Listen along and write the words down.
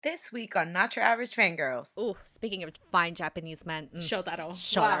This week on Not Your Average Fangirls. Ooh, speaking of fine Japanese men. Shotaro.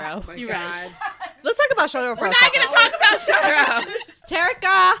 Shotaro. Oh, you're right. Let's talk about Shotaro for We're a not second. going to talk about Shotaro.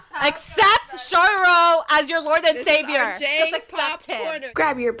 Terika, accept Shotaro as your Lord and This Savior. is our J Just accept him. Corner.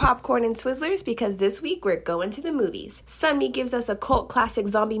 Grab your popcorn and Twizzlers because this week we're going to the movies. Sunmi gives us a cult classic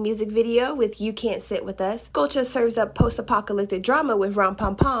zombie music video with You Can't Sit With Us. Gulcha serves up post-apocalyptic drama with Rom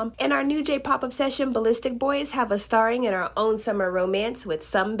Pom Pom. And our new J-pop obsession, Ballistic Boys, have us starring in our own summer romance with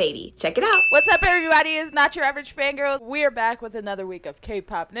Some Baby. Check it out. What's up, everybody? It's Not Your Average Fangirls. We are back with another week of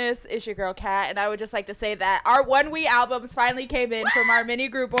K-popness. It's your girl, Kat, and I would just like to say that our 1 week albums finally came in from our mini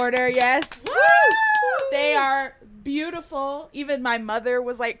group order. Yes. Woo! They are beautiful. Even my mother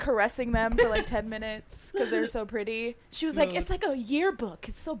was like caressing them for like 10 minutes because they're so pretty. She was like, it's like a yearbook.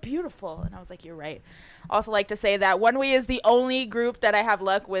 It's so beautiful. And I was like, you're right. Also like to say that One We is the only group that I have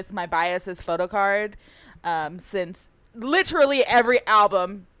luck with my biases photo card, since literally every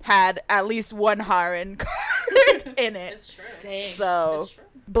album had at least one Harin card in it. It's true. Dang. So It's true.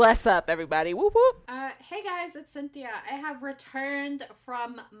 bless up, everybody. Whoop whoop. Hey guys, it's Cynthia. I have returned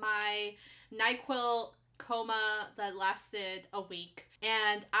from my NyQuil coma that lasted a week,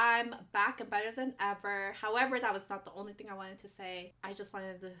 and I'm back and better than ever. However, that was not the only thing I wanted to say. I just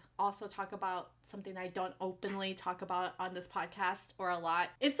wanted to also talk about something I don't openly talk about on this podcast or a lot.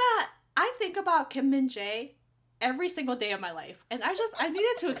 It's that I think about Kim Min Jae every single day of my life, and I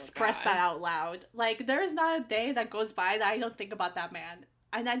needed to express that out loud. Like, there is not a day that goes by that I don't think about that man,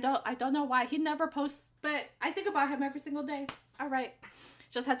 and I don't know why. He never posts, but I think about him every single day. All right,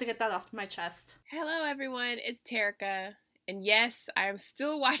 just had to get that off my chest. Hello, everyone. It's Terika. And yes, I am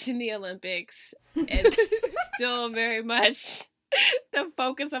still watching the Olympics. It's still very much the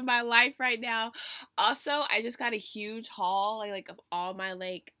focus of my life right now. Also, I just got a huge haul, like of all my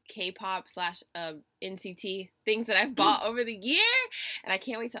like K-pop / NCT things that I've bought over the year, and I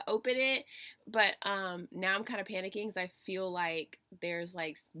can't wait to open it. But now I'm kind of panicking because I feel like there's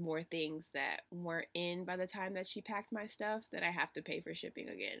like more things that weren't in by the time that she packed my stuff that I have to pay for shipping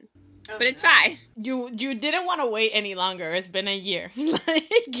again. Oh, But it's fine. You didn't want to wait any longer. It's been a year.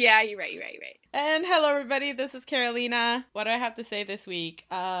 Yeah, you're right. And hello, everybody. This is Carolina. What do I have to say this week?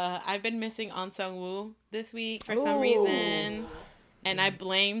 I've been missing On Sung-woo this week for some reason. And I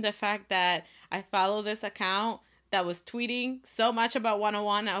blame the fact that I follow this account that was tweeting so much about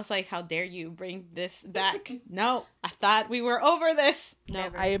 101. I was like, how dare you bring this back? No, I thought we were over this. No,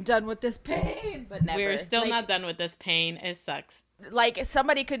 I am done with this pain, but never. we're still Like- not done with this pain. It sucks. Like,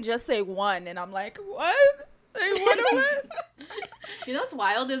 somebody can just say one, and I'm like, what? They want to win? You know what's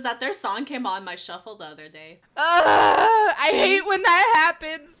wild is that their song came on my shuffle the other day. I hate when that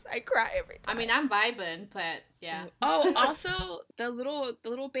happens. I cry every time. I mean, I'm vibing, but yeah. Oh, also the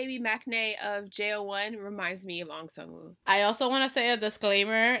little baby maknae of JO1 reminds me of Ong Sung-woo. I also want to say a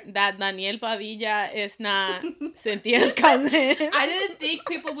disclaimer that Daniel Padilla is not Cynthia's cousin. I didn't think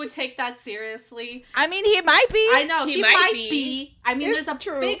people would take that seriously. I mean, he might be. I know, He he might might be. be. I mean, It's there's a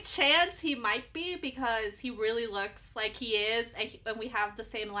true. big chance he might be because he really looks like he is, and we have the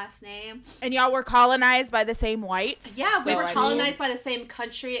same last name. And y'all were colonized by the same whites. Yeah, we So, were I mean, colonized by the same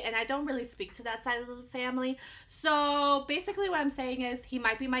country, and I don't really speak to that side of the family. So basically what I'm saying is he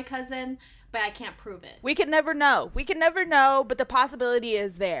might be my cousin, but I can't prove it. We can never know. We can never know, but the possibility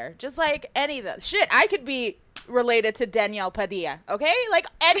is there. Just like any of the shit. I could be related to Danielle Padilla, okay? Like,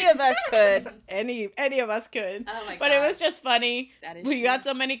 any of us could. Any of us could. Oh my But it God. was just funny. That is We true. got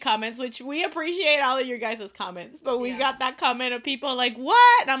so many comments, which we appreciate all of your guys' comments. But we Yeah. got that comment of people like,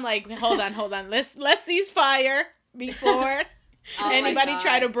 what? And I'm like, hold on. Let's cease fire before Oh my anybody God.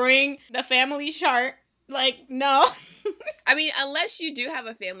 try to bring the family chart. Like, no. I mean, unless you do have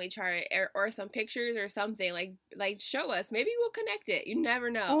a family chart or some pictures or something, like show us. Maybe we'll connect it. You never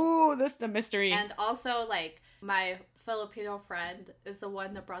know. Ooh, this is the mystery. And also, like, my Filipino friend is the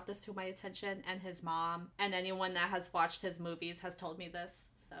one that brought this to my attention, and his mom, and anyone that has watched his movies has told me this,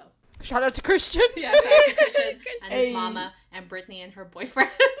 so. Shout out to Christian. Yeah, shout out to Christian and Hey. his mama, and Brittany and her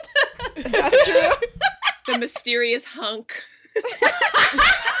boyfriend. That's true. The mysterious hunk.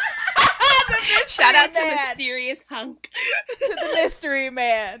 Shout out to man. mysterious hunk. To the mystery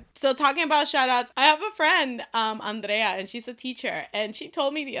man. So talking about shout outs, I have a friend, Andrea, and she's a teacher. And she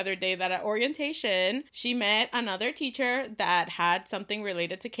told me the other day that at orientation, she met another teacher that had something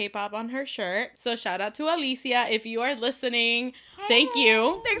related to K-pop on her shirt. So shout out to Alicia. If you are listening, thank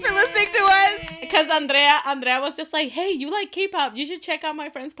you. Thanks for listening to us. Because Andrea was just like, hey, you like K-pop. You should check out my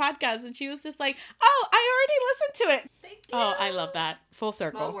friend's podcast. And she was just like, oh, I already listened to it. Thank you. Oh, I love that. Full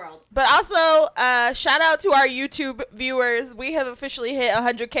Small circle. world. But also, shout out to our YouTube viewers. We have officially hit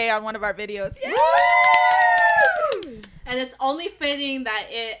 100K on one of our videos. Yay! and it's only fitting that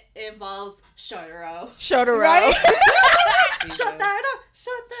it involves Shotaro. Shotaro. Right? Shut that up!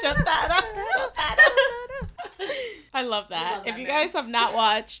 Shut that up. I love that. love If that, you man. guys have not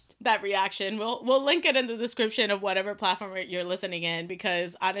watched that reaction, we'll link it in the description of whatever platform you're listening in,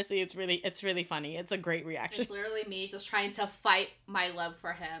 because honestly it's really funny. It's a great reaction. It's literally me just trying to fight my love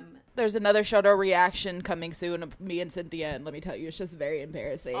for him. There's another Shotaro reaction coming soon of me and Cynthia, and let me tell you, it's just very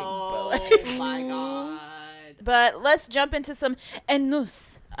embarrassing. Oh my god. But let's jump into some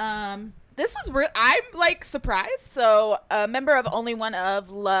news. This was real. I'm like surprised. So, a member of Only One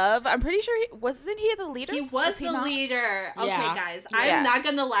of Love. I'm pretty sure wasn't he the leader? He was the not? leader. Okay, Yeah. guys, Yeah. I'm not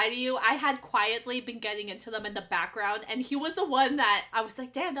gonna lie to you. I had quietly been getting into them in the background, and he was the one that I was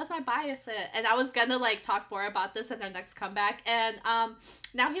like, damn, that's my bias. And I was gonna like talk more about this in their next comeback, and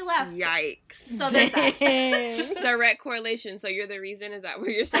now he left. Yikes. So there's that. Direct correlation. So you're the reason? Is that what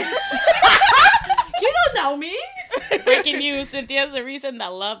you're saying? You don't know me. Breaking news: Cynthia's the reason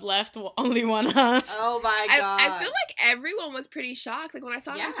that Love left Only One Up. Oh my god. I feel like everyone was pretty shocked. Like when I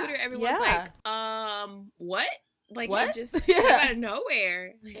saw it Yeah. on Twitter, everyone's Yeah. like, what? Like What? it just Yeah. came out of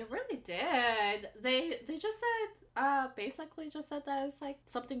nowhere. It really did. They just said basically just said that it's like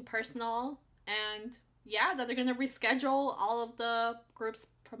something personal, and yeah, that they're gonna reschedule all of the group's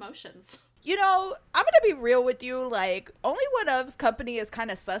promotions. You know, I'm gonna be real with you. Like, Only One Of's company is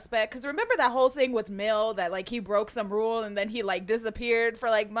kind of suspect, because remember that whole thing with Mill, that like he broke some rule and then he like disappeared for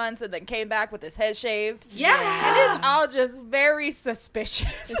like months and then came back with his head shaved. Yeah. And it's all just very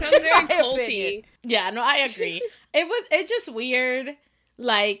suspicious. It sounds in very my culty. opinion. Yeah, no, I agree. It's just weird,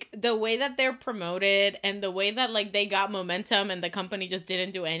 like the way that they're promoted and the way that like they got momentum and the company just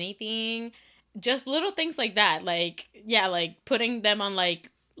didn't do anything. Just little things like that, like yeah, like putting them on like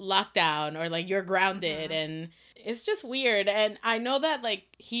lockdown or like you're grounded, and it's just weird. And I know that like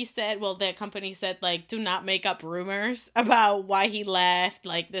he said, well, the company said like do not make up rumors about why he left,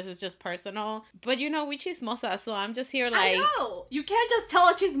 like this is just personal. But you know, we chismosa, so I'm just here like, I know. You can't just tell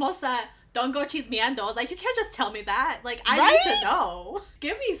a chismosa, don't go chismeando. Like, you can't just tell me that. Like, I Right? need to know.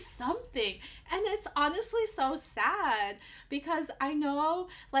 Give me something. And it's honestly so sad because I know,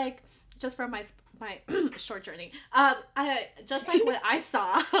 like, just from my short journey, I just like what I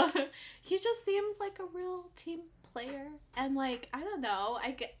saw, he just seemed like a real team player, and like I don't know,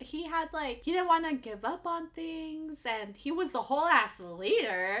 he had like he didn't want to give up on things, and he was the whole ass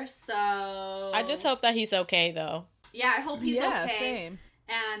leader. So I just hope that he's okay though. yeah, I hope he's Yeah, okay, same.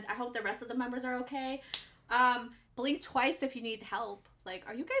 and I hope the rest of the members are okay. Blink twice if you need help. Like,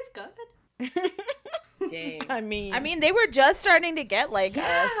 are you guys good? Dang. I mean, They were just starting to get like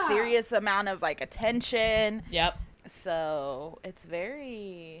Yeah. a serious amount of like attention. yep. So it's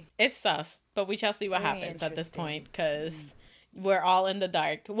very It's sus, but we shall see what Very happens at this interesting. point, because we're all in the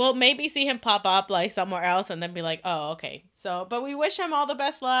dark. We'll maybe see him pop up like somewhere else and then be like, oh, okay. So, but we wish him all the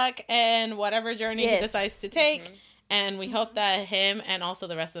best luck and whatever journey he Yes. decides to take. And we hope that him and also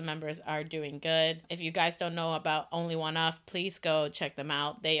the rest of the members are doing good. If you guys don't know about Only One Off, please go check them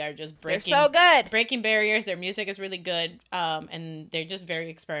out. They are just they're breaking so good. breaking barriers. Their music is really good, and they're just very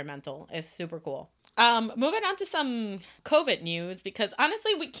experimental. It's super cool. Moving on to some COVID news, because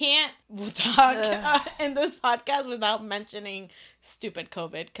honestly we can't talk in this podcast without mentioning stupid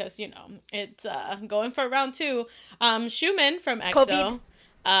COVID, because you know it's going for round 2. Schumann from EXO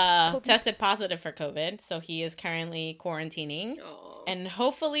tested positive for COVID, so he is currently quarantining. Oh. And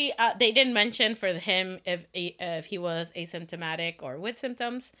hopefully, they didn't mention for him if he was asymptomatic or with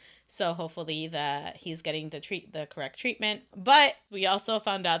symptoms. So hopefully that he's getting the correct treatment. But we also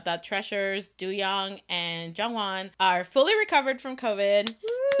found out that Treasures, Dooyoung, and Jungwon are fully recovered from COVID.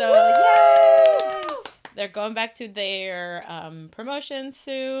 So yay! They're going back to their promotions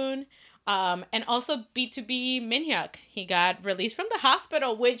soon. And also B2B Minhyuk, he got released from the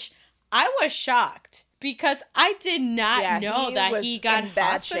hospital, which I was shocked. Because I did not know he that was he got in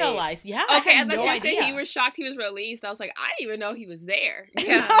bad shape. hospitalized. Yeah. Okay, I had thought no you were saying idea. he was shocked he was released. I was like, I didn't even know he was there.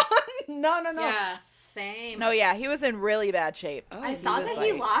 Yeah. No. Yeah, same. No, yeah, he was in really bad shape. Oh, I saw was that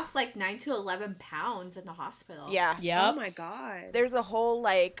he like- lost like 9 to 11 pounds in the hospital. Yeah. Oh Yep. my god. There's a whole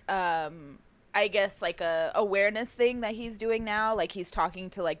like I guess like a awareness thing that he's doing now. Like he's talking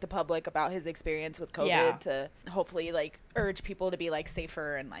to like the public about his experience with COVID Yeah. to hopefully like urge people to be like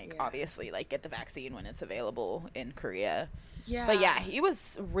safer and like obviously like get the vaccine when it's available in Korea. Yeah. But yeah, he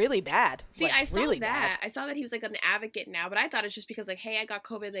was really bad. See, Like, I saw really that. bad. I saw that he was like an advocate now, but I thought it's just because like, hey, I got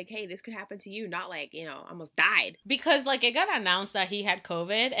COVID. Like, hey, this could happen to you. Not like, almost died. Because like it got announced that he had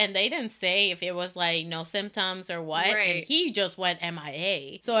COVID and they didn't say if it was like no symptoms or what. Right. And he just went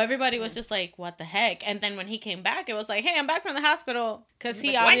MIA. So everybody was just like, what the heck? And then when he came back, it was like, hey, I'm back from the hospital. Because he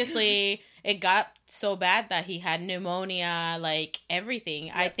like, what? obviously, it got so bad that he had pneumonia, like everything.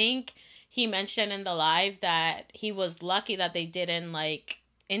 Yep. I think he mentioned in the live that he was lucky that they didn't like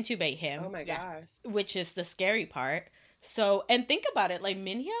intubate him. Oh my gosh. Which is the scary part. So, and think about it, like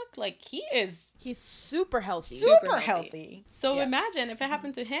Minhyuk, like he's super healthy. Super healthy. So Yeah. imagine if it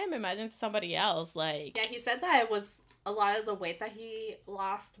happened to him, imagine to somebody else. Like, Yeah, he said that it was a lot of the weight that he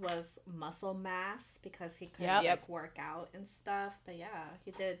lost was muscle mass because he couldn't like work out and stuff. But yeah,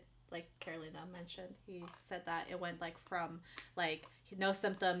 he did, like Carolina mentioned, he said that it went like from like no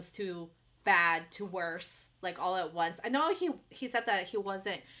symptoms to bad to worse, like all at once. I know he said that he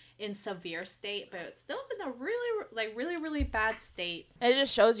wasn't in severe state, but still in a really bad state. It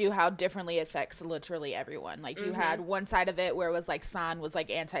just shows you how differently it affects literally everyone. Like you had one side of it where it was like San was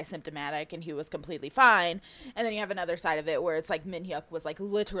like anti-symptomatic and he was completely fine, and then you have another side of it where it's like Minhyuk was like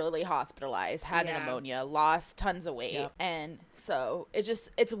literally hospitalized, had pneumonia, lost tons of weight. And so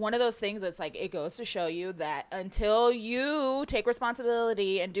it's one of those things that's like, it goes to show you that until you take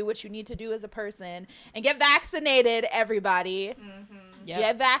responsibility and do what you need to do as a person and get vaccinated, everybody,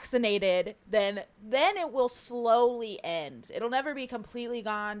 get vaccinated, then it will slowly end. It'll never be completely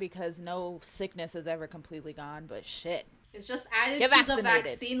gone because no sickness is ever completely gone, but shit. It's just added Get to vaccinated. the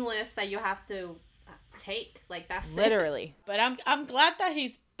vaccine list that you have to take. Like, that's Literally. but I'm glad that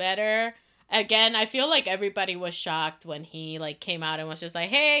he's better. Again, I feel like everybody was shocked when he like came out and was just like,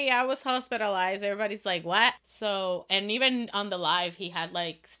 hey, I was hospitalized. Everybody's like, what? So, and even on the live, he had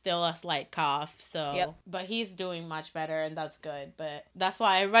like still a slight cough. So, but he's doing much better and that's good. But that's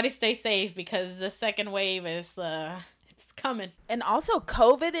why everybody stay safe because the second wave is, it's coming. And also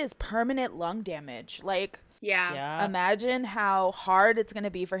COVID is permanent lung damage. Like, Yeah. imagine how hard it's going to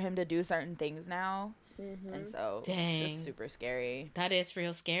be for him to do certain things now. And so it's just super scary. That is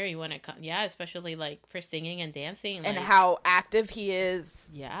real scary when it comes. Yeah, especially like for singing and dancing. And like, how active he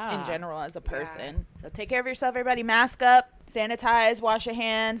is in general as a person. So take care of yourself, everybody. Mask up, sanitize, wash your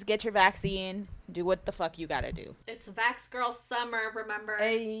hands, get your vaccine. Do what the fuck you gotta do. It's Vax Girl Summer, remember?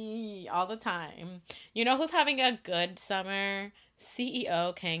 Hey, all the time. You know who's having a good summer?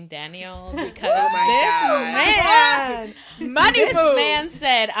 CEO Kang Daniel, because this man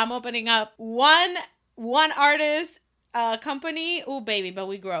said, I'm opening up one artist company. Oh baby, but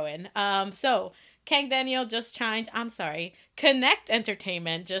we growing. So Kang Daniel just signed, Connect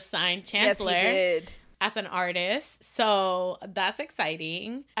Entertainment just signed Chancellor. Yes, he did. As an artist, so that's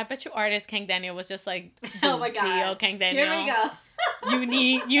exciting. I bet you artist Kang Daniel was just like, oh my god, CEO Kang Daniel, here we go.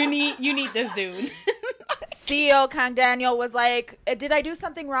 you need this dude. CEO Kang Daniel was like, did I do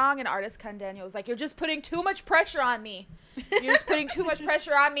something wrong? And artist Kang Daniel was like, you're just putting too much pressure on me. You're just putting too much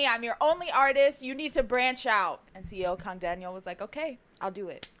pressure on me. I'm your only artist. You need to branch out. And CEO Kang Daniel was like, okay, I'll do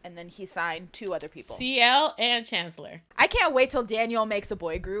it. And then he signed 2 other people. CL and Chancellor. I can't wait till Daniel makes a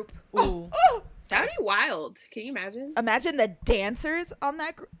boy group. Ooh. That would be wild. Can you imagine? Imagine the dancers on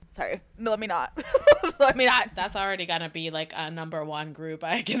that group. Sorry, let me not. Let me not. That's already gonna be like a #1 group.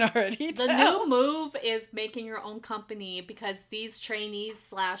 I can already tell. The new move is making your own company because these trainees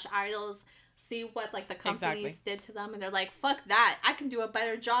 / idols see what like the companies did to them and they're like, fuck that, I can do a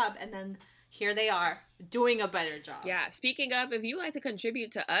better job. And then here they are doing a better job. Yeah. Speaking of, if you like to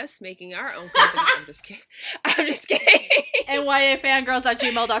contribute to us making our own company, I'm just kidding. I'm just kidding.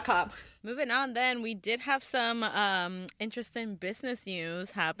 NYAfangirls@gmail.com. Moving on then, we did have some interesting business news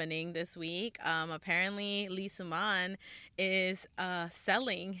happening this week. Apparently, Lee Suman is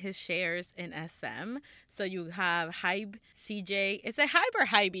selling his shares in SM. So you have Hybe, CJ. Is it Hybe or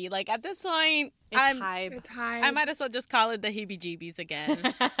Hybe? Like at this point, It's Hybe. I might as well just call it the heebie-jeebies again.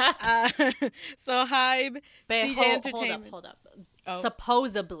 So Hybe, CJ Entertainment. Hold up. Oh.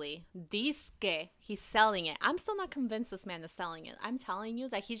 Supposedly, he's selling it. I'm still not convinced this man is selling it. I'm telling you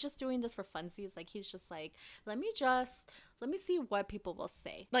that he's just doing this for funsies. Like, he's just like, let me see what people will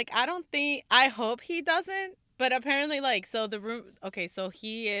say. Like, I hope he doesn't, but apparently, like, so the room, okay, so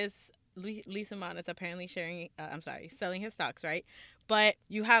he is, Lee Suman is apparently selling his stocks, right? But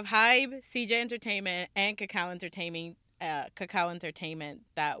you have Hybe, CJ Entertainment, and Kakao Entertainment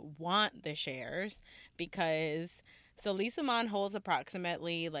that want the shares because So Lee Soo-man holds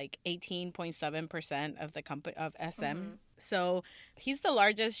approximately like 18.7% of the company of SM. So he's the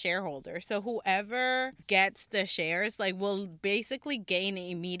largest shareholder. So whoever gets the shares like will basically gain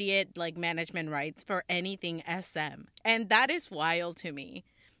immediate like management rights for anything SM. And that is wild to me.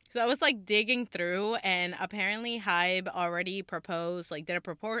 So I was like digging through, and apparently HYBE already proposed, like did a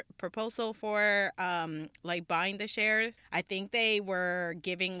proposal for like buying the shares. I think they were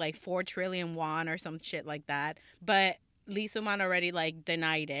giving like 4 trillion won or some shit like that. But Lee Soo-man already like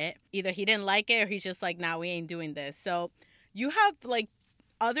denied it. Either he didn't like it or he's just like, nah, we ain't doing this. So you have like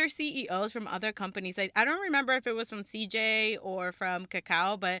other CEOs from other companies. I don't remember if it was from CJ or from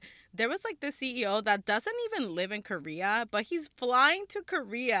Kakao, but there was like the CEO that doesn't even live in Korea, but he's flying to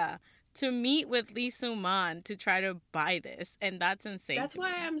Korea to meet with Lee Soo-man to try to buy this. And that's insane. That's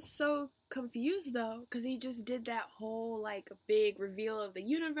why I'm so confused though, because he just did that whole like big reveal of the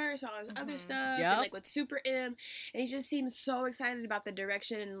universe, all this other stuff, and, like with Super M, and he just seemed so excited about the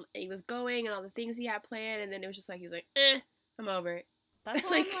direction he was going and all the things he had planned, and then it was just like, he was like, I'm over it. That's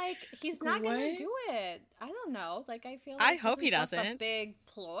why I'm like, he's not gonna do it. I don't know. Like, I feel like I hope he just doesn't. a big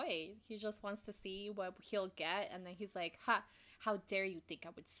ploy. He just wants to see what he'll get, and then he's like, "Ha! How dare you think I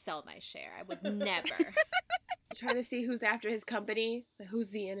would sell my share? I would never." Trying to see who's after his company, like, who's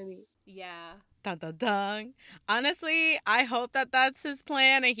the enemy. Yeah. Dun, dun, dun. Honestly, I hope that that's his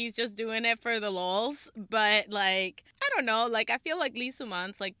plan and he's just doing it for the lols. But, like, I don't know. Like, I feel like Lee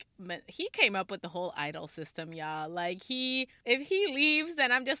Soo-man's, like, he came up with the whole idol system, y'all. Like, if he leaves,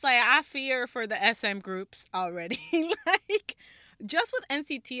 then I'm just like, I fear for the SM groups already. Like, just with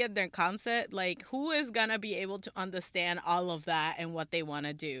NCT and their concept, like, who is gonna be able to understand all of that and what they want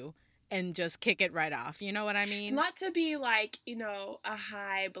to do? And just kick it right off. You know what I mean? Not to be like, you know, a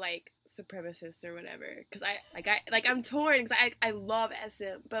HYBE like supremacist or whatever. Because I'm torn because I love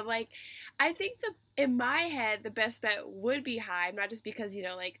SM, but like I think in my head the best bet would be HYBE, not just because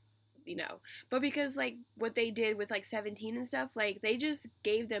but because like what they did with like 17 and stuff, like they just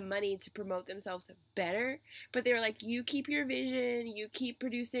gave them money to promote themselves better, but they were like, you keep your vision, you keep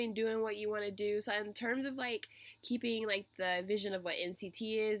producing, doing what you want to do. So in terms of like keeping like the vision of what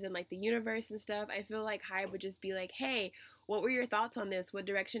NCT is and like the universe and stuff, I feel like HYBE would just be like, hey, what were your thoughts on this? What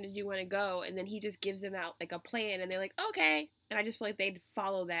direction did you want to go? And then he just gives them out like a plan and they're like, okay. And I just feel like they'd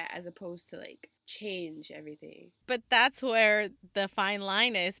follow that as opposed to like change everything. But that's where the fine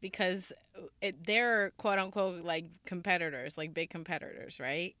line is, because they're quote unquote like competitors, like big competitors,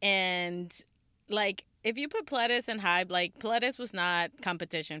 right? And like if you put Pledis and HYBE, like Pledis was not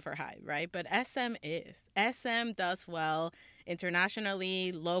competition for HYBE, right? But SM is. SM does well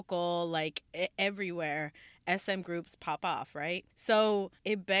internationally, local, like everywhere. SM groups pop off, right? So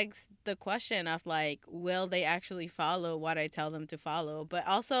it begs the question of like, will they actually follow what I tell them to follow? But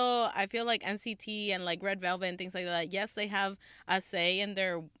also I feel like NCT and like Red Velvet and things like that, yes, they have a say in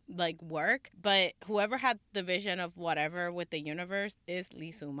their like work, but whoever had the vision of whatever with the universe is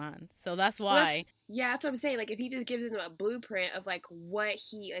Lee Soo-man. So that's why. Yeah, that's what I'm saying. Like, if he just gives them a blueprint of like what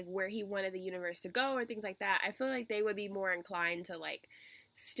he like where he wanted the universe to go or things like that, I feel like they would be more inclined to like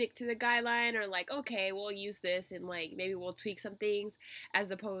stick to the guideline or like, okay, we'll use this and like maybe we'll tweak some things, as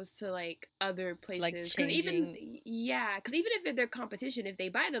opposed to like other places. Like changing. Because even if they're competition, if they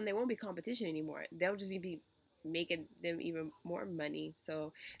buy them, they won't be competition anymore. They'll just be making them even more money.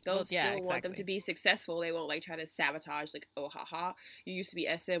 So they'll still want them to be successful. They won't like try to sabotage like, oh haha, you used to be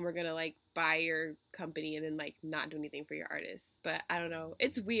SM, we're gonna like buy your company and then like not do anything for your artists. But I don't know,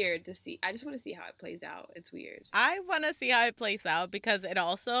 it's weird to see. I just want to see how it plays out. It's weird. I want to see how it plays out because it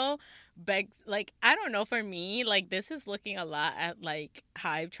also begs, like, I don't know, for me, like, this is looking a lot at like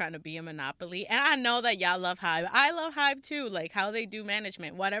HYBE trying to be a monopoly. And I know that y'all love HYBE. I love HYBE too, like how they do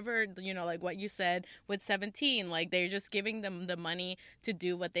management, whatever, you know, like what you said with 17, like they're just giving them the money to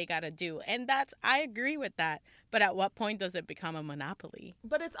do what they gotta do. And I agree with that. But at what point does it become a monopoly?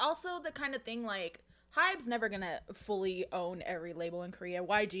 But it's also the kind of thing like HYBE's never gonna fully own every label in Korea.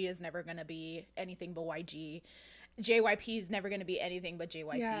 YG is never gonna be anything but YG. JYP is never gonna be anything but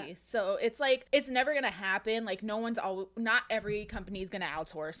JYP. Yeah. So it's like it's never gonna happen. Like not every company is gonna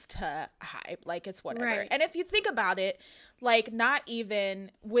outsource to HYBE. Like it's whatever. Right. And if you think about it, like not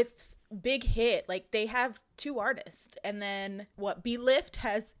even with Big Hit, like they have 2 artists, and then B-Lift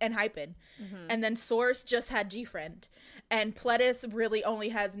has and Hypen, and then Source just had G-Friend, and Pledis really only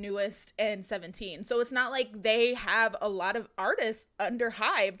has Newest and 17. So it's not like they have a lot of artists under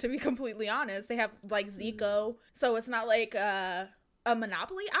HYBE, to be completely honest. They have like Zico, so it's not like a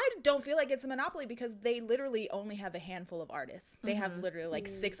monopoly. I don't feel like it's a monopoly because they literally only have a handful of artists. They have literally like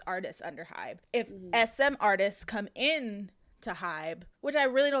 6 artists under HYBE. If SM artists come in to Hybe, which I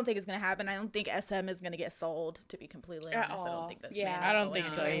really don't think is going to happen. I don't think SM is going to get sold, to be completely honest. I don't think this man is I don't going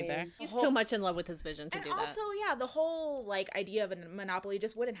think so to. either. He's too much in love with his vision to And do that. also, yeah, the whole like idea of a monopoly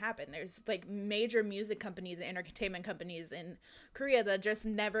just wouldn't happen. There's like major music companies and entertainment companies in Korea that just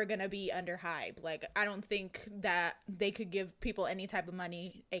never gonna be under Hybe. Like, I don't think that they could give people any type of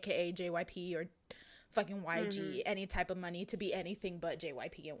money, aka JYP or fucking YG, any type of money to be anything but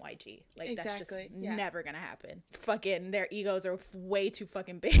JYP and YG. Like, that's just never gonna happen. Fucking their egos are way too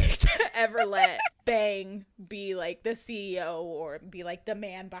fucking big to ever let Bang be like the CEO or be like the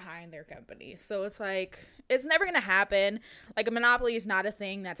man behind their company. So it's like, it's never gonna happen. Like, a monopoly is not a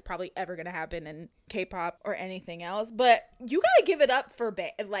thing that's probably ever gonna happen in K-pop or anything else. But you gotta give it up for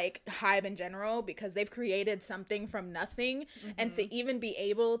like Hybe in general, because they've created something from nothing, and to even be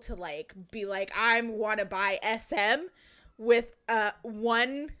able to like be like, I want to buy SM with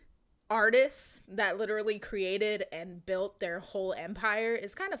one artist that literally created and built their whole empire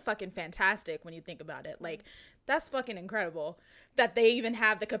is kind of fucking fantastic when you think about it. Like, that's fucking incredible that they even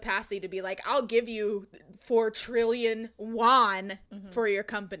have the capacity to be like, I'll give you 4 trillion won for your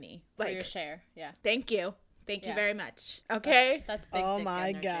company. Like, for your share. Yeah. Thank you very much. Okay. That's big. Oh dick my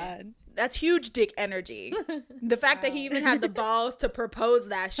energy. God. That's huge dick energy. The fact that he even had the balls to propose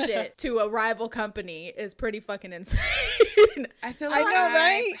that shit to a rival company is pretty fucking insane. I feel like I know,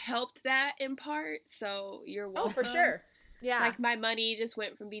 right? helped that in part, so you're Oh, welcome. for sure. Yeah. Like, my money just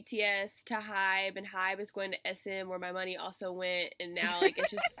went from BTS to Hybe, and Hybe is going to SM, where my money also went, and now, like,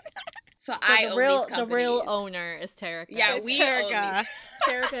 it's just... So I own these companies. The real owner is Terika. Yeah, It's we own Terika. these.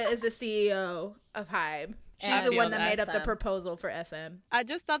 Terika is the CEO of Hybe. She's And the one that of made up the SM. proposal for SM. I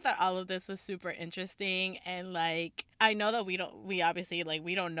just thought that all of this was super interesting, and like, I know that we obviously like,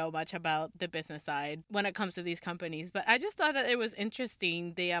 we don't know much about the business side when it comes to these companies, but I just thought that it was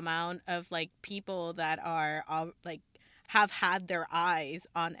interesting the amount of like people that are all like have had their eyes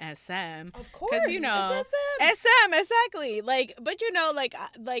on SM. Of course. Because, you know, it's SM. SM, exactly. Like, but you know, like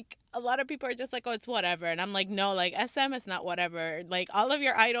a lot of people are just like, oh, it's whatever. And I'm like, no, like, SM is not whatever. Like, all of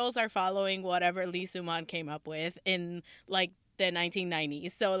your idols are following whatever Lee Soo-man came up with in, like, the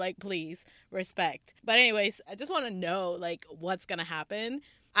 1990s. So, like, please, respect. But anyways, I just want to know, like, what's going to happen.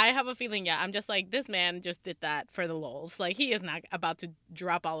 I have a feeling, yeah, I'm just like, this man just did that for the lulz. Like, he is not about to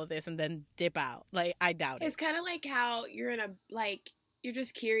drop all of this and then dip out. Like, I doubt it. It's kind of like how you're in a, like, you're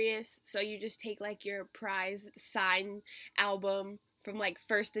just curious, so you just take, like, your prize sign album from, like,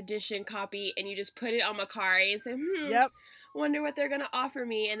 first edition copy, and you just put it on Macari and say, Yep. wonder what they're gonna offer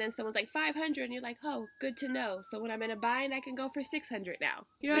me, and then someone's like 500, and you're like, oh, good to know. So when I'm in a bind, I can go for 600 now.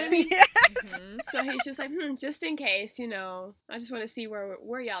 You know what I mean? So he's just like, just in case, you know. I just want to see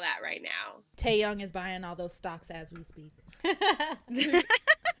where y'all at right now. Taeyoung is buying all those stocks as we speak.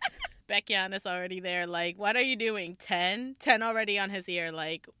 Baekhyun is already there. Like, what are you doing? 10 already on his ear.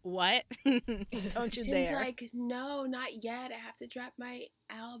 Like, what? Don't you Tim's dare. like, no, not yet. I have to drop my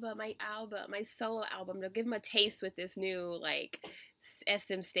solo album to give him a taste with this new, like,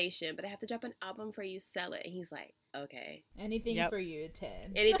 SM station. But I have to drop an album for you, sell it. And he's like, okay. Anything Yep. for you,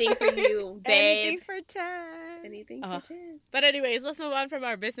 10. Anything for you, babe. Anything for 10. Anything Oh. for 10. But anyways, let's move on from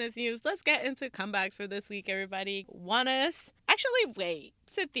our business news. Let's get into comebacks for this week, everybody. Actually, wait.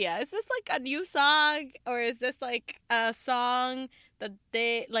 Cynthia, is this like a new song, or is this like a song that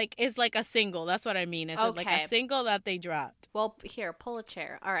they like is like a single? That's what I mean. Is it like Okay. a single that they dropped? Well, here, pull a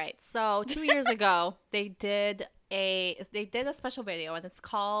chair. All right. So 2 years ago, they did a special video, and it's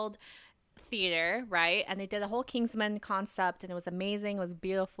called Theater, right? And they did a whole Kingsman concept, and it was amazing. It was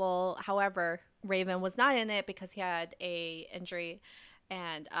beautiful. However, Raven was not in it because he had a injury,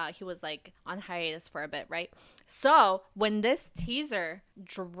 and he was like on hiatus for a bit, right? So when this teaser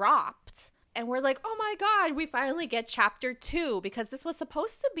dropped, and we're like, oh my God, we finally get chapter 2, because this was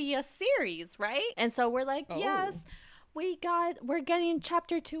supposed to be a series, right? And so we're like, yes, we're getting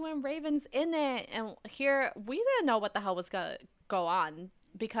chapter 2 and Raven's in it. And here, we didn't know what the hell was gonna go on,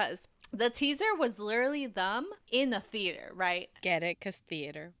 because the teaser was literally them in the theater, right? Get it? Because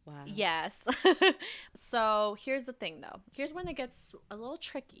theater. Wow. Yes. So here's the thing, though. Here's when it gets a little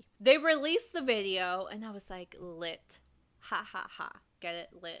tricky. They released the video, and I was like, lit. Ha ha ha. Get it?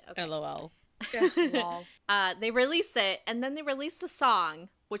 Lit. Okay. LOL. Lol. They released it, and then they released the song,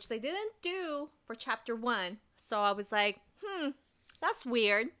 which they didn't do for chapter 1. So I was like, that's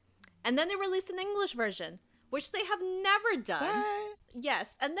weird. And then they released an English version, which they have never done. What?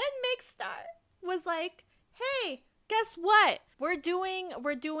 Yes. And then Makestar was like, hey, guess what? We're doing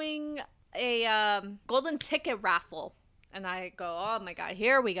a golden ticket raffle. And I go, oh my God,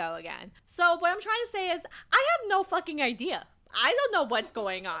 here we go again. So what I'm trying to say is, I have no fucking idea. I don't know what's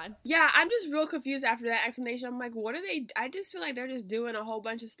going on. Yeah, I'm just real confused after that explanation. I'm like, what are they? I just feel like they're just doing a whole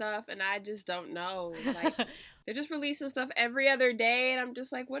bunch of stuff, and I just don't know. Like, they're just releasing stuff every other day, and I'm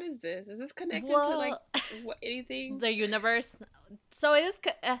just like, what is this? Is this connected to like anything? The universe. So it is.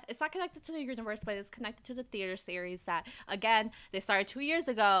 It's not connected to the universe, but it's connected to the theater series that, again, they started 2 years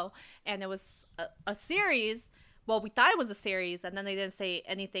ago, and it was a series. Well, we thought it was a series, and then they didn't say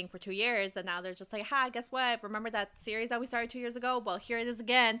anything for 2 years, and now they're just like, ha, guess what? Remember that series that we started 2 years ago? Well, here it is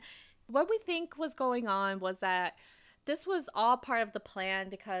again. What we think was going on was that this was all part of the plan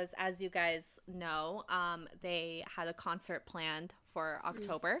because, as you guys know, they had a concert planned for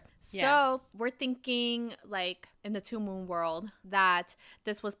October. Yeah. So we're thinking, like, in the Two Moon world, that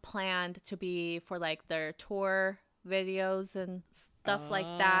this was planned to be for, like, their tour videos and stuff like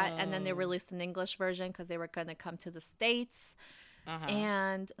that, and then they released an English version because they were going to come to the States.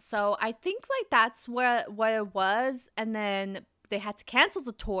 And so I think like that's what it was, and then they had to cancel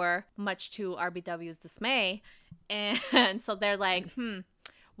the tour, much to RBW's dismay, and so they're like,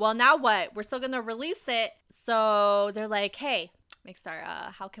 well, now what? We're still going to release it. So they're like, hey,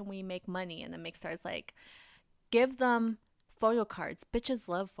 Mixstar, how can we make money? And then Mixstar's like, give them photo cards. Bitches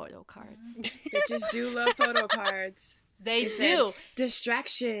love photo cards. Bitches do love photo cards. They It do. said,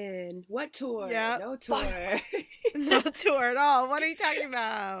 distraction. What tour? Yep. No tour. No tour at all. What are you talking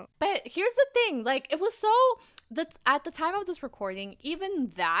about? But here's the thing, like, it was so at the time of this recording,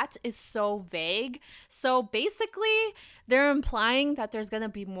 even that is so vague. So basically, they're implying that there's gonna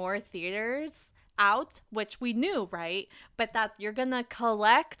be more theaters out, which we knew, right? But that you're gonna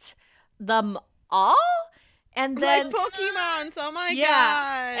collect them all, and then Like Pokemon. Oh my yeah,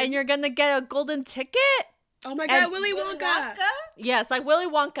 god. and you're gonna get a golden ticket. Oh my god, And- Willy Wonka. Yes, like Willy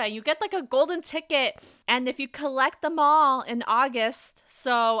Wonka. You get like a golden ticket, and if you collect them all in August,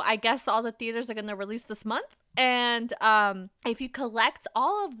 so I guess all the theaters are gonna release this month. And if you collect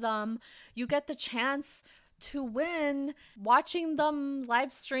all of them, you get the chance to win watching them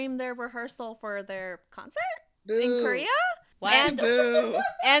live stream their rehearsal for their concert in Boo. Korea. What? And Boo.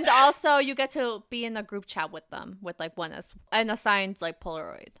 and also you get to be in a group chat with them with like an assigned like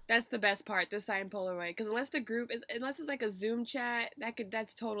Polaroid. That's the best part, the signed Polaroid. Because unless it's like a Zoom chat, that's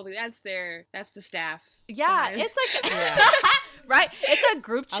the staff. Yeah, Fine. it's like right. It's a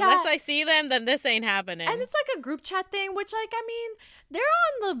group chat. Unless I see them, then this ain't happening. And it's like a group chat thing, which, like, I mean, they're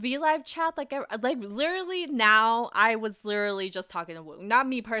on the V Live chat. Like literally now, I was literally just talking to Woo. Not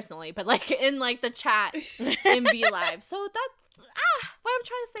me personally, but, like, in, like, the chat in V Live. So that's, what I'm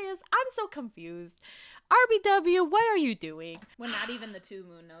trying to say is I'm so confused. RBW, what are you doing? When not even the Two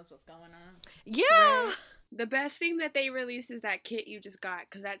Moon knows what's going on. Yeah. The best thing that they released is that kit you just got,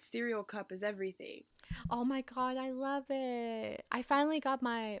 because that cereal cup is everything. Oh my god, I love it. I finally got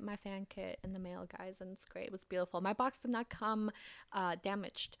my fan kit in the mail, guys, and it's great. It was beautiful. My box did not come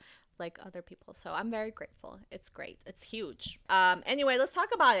damaged like other people, so I'm very grateful. It's great. It's huge. Anyway, let's talk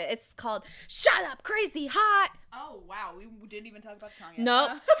about it. It's called Shut Up Crazy Hot. Oh, wow. We didn't even talk about the song yet.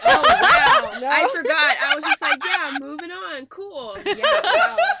 Nope. Oh, wow. I forgot. I was just like, yeah, moving on. Cool. Yeah,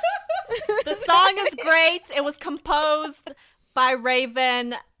 wow. The song is great. It was composed by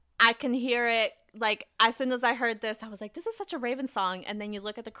Raven. I can hear it. Like, as soon as I heard this, I was like, this is such a Raven song. And then you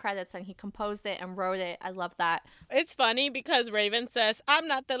look at the credits and he composed it and wrote it. I love that. It's funny because Raven says, I'm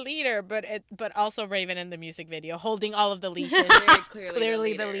not the leader, but also Raven in the music video, holding all of the leashes. Very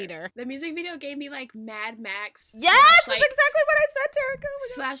Clearly the leader. The music video gave me like Mad Max. Yes, Like- that's exactly what I said, Terrica. Oh my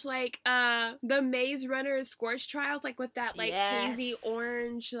God. Slash like the Maze Runner Scorch Trials, like with that like hazy Yes.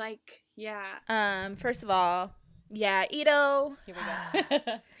 orange, like yeah. First of all, yeah, Ito. Here we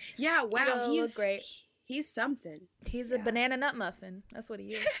go. Yeah, wow, It'll he's look great. He's something. He's a banana nut muffin. That's what he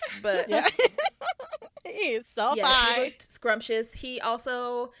is. But Yeah. He's so yes, he fine. looked scrumptious. He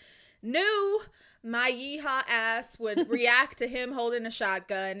also knew my yeehaw ass would react to him holding a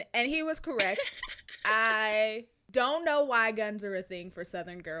shotgun, and he was correct. I don't know why guns are a thing for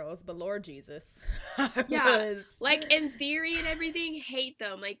Southern girls, but Lord Jesus. I Yeah. was Like in theory and everything, hate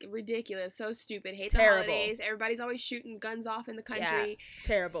them. Like ridiculous, so stupid. Hate Terrible. the holidays. Everybody's always shooting guns off in the country.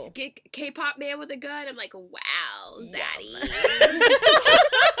 terrible. K-pop man with a gun. I'm like, wow, Zaddy.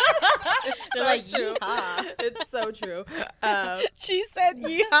 It's They're so like, true. yeehaw. It's so true. She said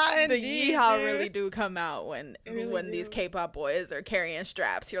yeehaw The indeed, yeehaw dude. really do come out when really these do. K-pop boys are carrying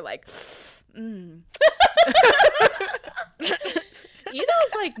straps. You're like,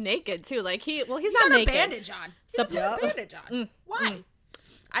 Ito's like naked too. Like he's not naked. on. So- He has a bandage on. Why?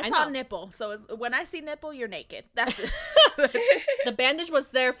 I saw know. nipple, so when I see nipple, you're naked. That's it. The bandage was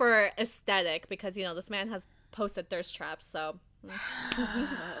there for aesthetic because this man has posted thirst traps, so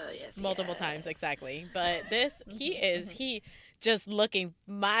multiple times exactly. But this, he just looking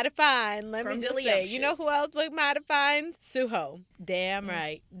mighty fine. Let me just say, you know who else look mighty fine? Suho. Damn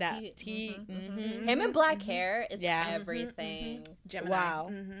right. That him in black hair is everything. Gemini.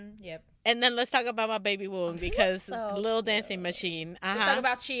 Wow. Yep. And then let's talk about my baby Woon because So Little Dancing Machine. Let's talk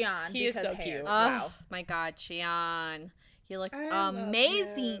about Cheon. He is because so hair. cute. Oh my God, Cheon. He looks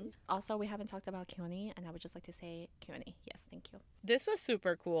amazing. Also, we haven't talked about Keone, and I would just like to say Keone. Yes, thank you. This was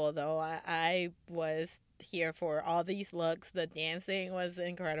super cool though. I was here for all these looks. The dancing was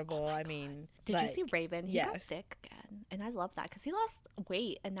incredible. I mean, Did you see Raven? He got yes. thick again, and I love that because he lost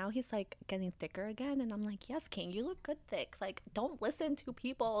weight, and now he's like getting thicker again. And I'm like, yes, King, you look good thick. Like, don't listen to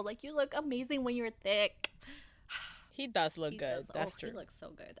people. Like, you look amazing when you're thick. He does look He good. does. That's Oh, true. He looks so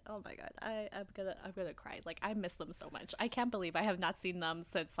good. Oh my God, I'm gonna cry. Like, I miss them so much. I can't believe I have not seen them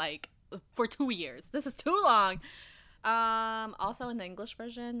since like for 2 years. This is too long. Also in the English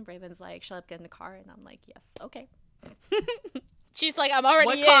version, Raven's like, shut up, get in the car, and I'm like, yes, okay. She's like, I'm already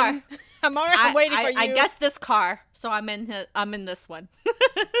What in. car? I'm waiting for you. I guess this car, so I'm in this one.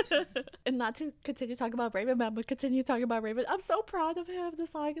 And not to continue talking about Raven, but I'm gonna continue talking about Raven. I'm so proud of him. The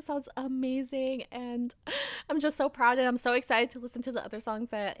song sounds amazing, and I'm just so proud, and I'm so excited to listen to the other songs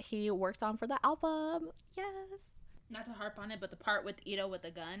that he worked on for the album. Yes. Not to harp on it, but the part with Ito with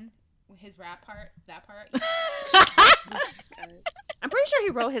the gun, his rap part, that part. I'm pretty sure he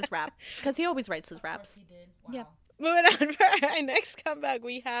wrote his rap because he always writes his Of course raps. he did. Wow. Yep. Moving on for our next comeback,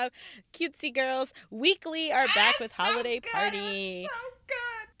 we have Cutesy Girls Weekly are back with Holiday Party.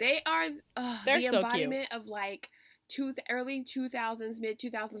 They are They're the so cute. embodiment of like early 2000s, mid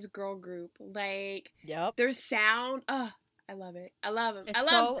 2000s girl group. Like Yep. their sound, I love it. I love them. It's I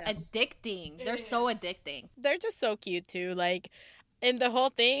love so them. addicting. They're so addicting. They're just so cute too. Like, in the whole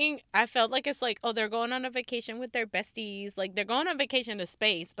thing, I felt like it's like, oh, they're going on a vacation with their besties. Like, they're going on vacation to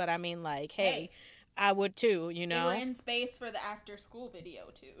space, but I mean, like, hey, I would too, you They know? were in space for the after school video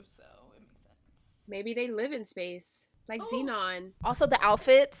too, so it makes sense. Maybe they live in space. Like Xenon. Also the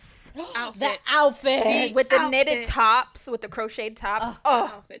outfits. Outfits. The outfit with the knitted outfits. tops, with the crocheted tops.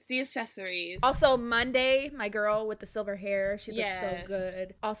 Outfits. The accessories. Also Monday, my girl with the silver hair, she looks so Yes.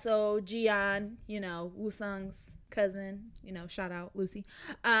 good. Also Jian, Woo-sung's cousin, shout out Lucy.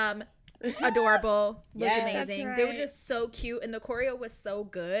 Adorable, looked Yes. amazing. That's They were right. just so cute, and the choreo was so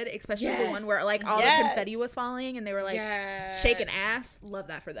good, especially the Yes. one where like all Yes. the confetti was falling, and they were like Yes. shaking ass. Love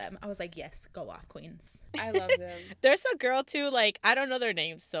that for them. I was like, yes, go off, queens. I love them. There's a girl too, like, I don't know their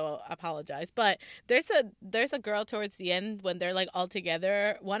names, so I apologize, but there's a girl towards the end when they're like all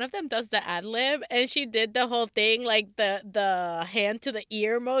together. One of them does the ad lib, and she did the whole thing, like the hand to the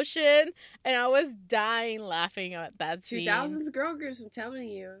ear motion, and I was dying laughing at that scene. 2000s girl groups, I'm telling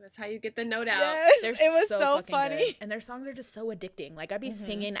you. That's how you get the note out. Yes, They're it was so fucking funny. good. And their songs are just so addicting. Like I'd be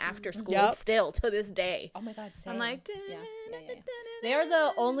singing after school Yep. still to this day. Oh my God, I'm like, yeah. They're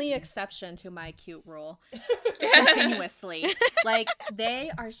the only exception to my cute rule. Continuously. Like,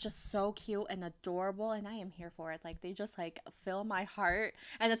 they are just so cute and adorable, and I am here for it. Like, they just like fill my heart.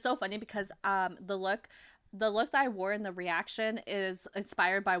 And it's so funny because the look that I wore in the reaction is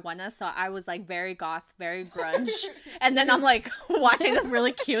inspired by Wonna, so I was like very goth, very grunge. And then I'm like watching this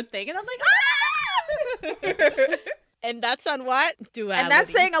really cute thing, and I'm like, ah! And that's on what? Duality. And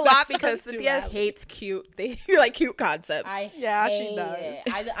that's saying a lot That's because on Cynthia Duality. hates cute. They like cute concepts. I Yeah, she hate does.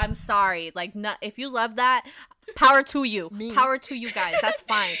 it. I'm sorry. Like, if you love that, power to you. Power to you guys. That's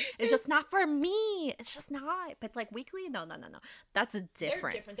fine. It's just not for me. It's just not. But like Weekly, no. That's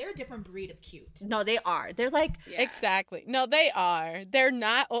different. They're a different breed of cute. No, they are. They're like, Yeah. Exactly. No, they are. They're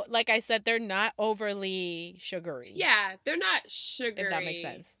not, like I said, they're not overly sugary. Yeah, they're not sugary. If that makes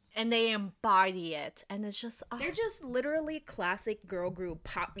sense. and they embody it, and it's just They're just literally classic girl group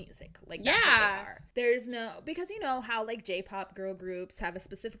pop music. Like, that's what Yeah. they are. There's no, because you know how like J-pop girl groups have a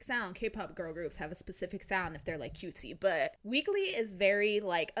specific sound, K-pop girl groups have a specific sound if they're like cutesy, but Weekly is very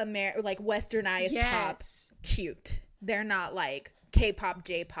like like westernized Yes. pop cute. They're not like K-pop,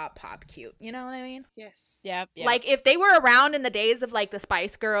 J-pop pop cute. You know what I mean? Yes. Yep. Like if they were around in the days of like the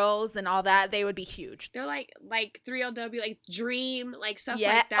Spice Girls and all that, they would be huge. They're like 3LW, like Dream, like stuff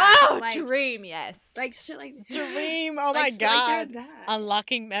Yeah. like that. Oh, like, Dream, yes. like shit like that. Dream. Oh Like, my God. they're that.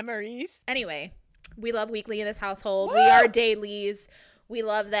 Unlocking memories. Anyway, we love Weekly in this household. We are dailies. We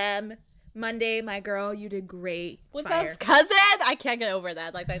love them. Monday, my girl, you did great. Fire. Wu's cousin. I can't get over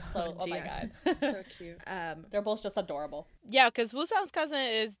that. Like that's so. Oh my Jian. god. So cute. They're both just adorable. Yeah, because Wooseong's cousin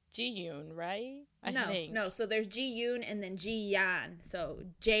is Ji-yoon, right? I think. No. So there's Ji-yoon and then Ji-yan. So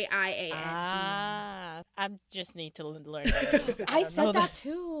Jian. I just need to learn their names. I don't know said that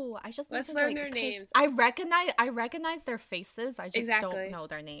too. I just need Let's to, learn like, their 'cause names. I recognize their faces. I just Exactly. don't know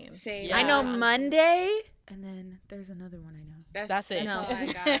their names. Same. Yeah. I know Monday, and then there's another one I know. That's it. That's all I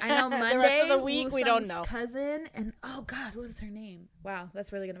got. I know Monday. The rest of the week, we don't Wooseong's know. cousin, and oh god, what is her name? Wow,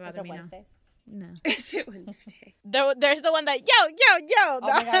 that's really gonna Is bother it me Wednesday? now. No. Is it Wednesday? There's the one that yo. Oh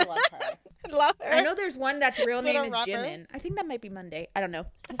my god, I love her. Love her. I know there's one that's real name Little is rapper. Jimin. I think that might be Monday. I don't know.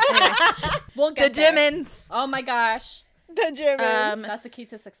 We'll The get there. Jimins. Oh my gosh. The Jimin. That's the key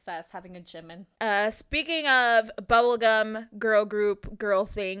to success, having a Jimin. Speaking of bubblegum girl group girl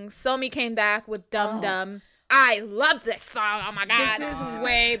things, Somi came back with Dum Dum. I love this song. Oh my god. This is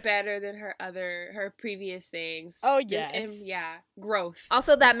way better than her previous things. Oh, This- yes. and yeah, growth.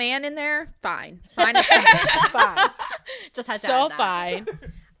 Also, that man in there, fine. Fine as fine. Fine. Just had to So add that. fine.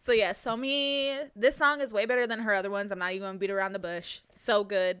 So yeah, Somi, this song is way better than her other ones. I'm not even gonna beat around the bush. So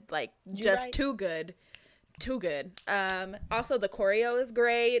good, like just right. too good. Too good. Also the choreo is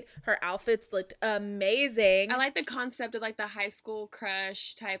great. Her outfits looked amazing. I like the concept of like the high school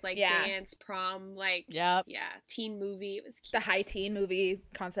crush type, like Yeah. dance prom, like Yep. yeah, teen movie. It was cute. The high teen movie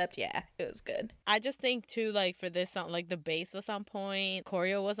concept, yeah, it was good. I just think too, like for this song, like the bass was on point,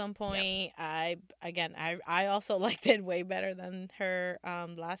 choreo was on point. I also liked it way better than her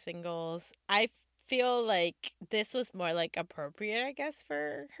last singles. I feel like this was more like appropriate, I guess,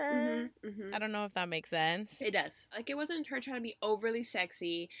 for her. Mhm. I don't know if that makes sense. It does. Like it wasn't her trying to be overly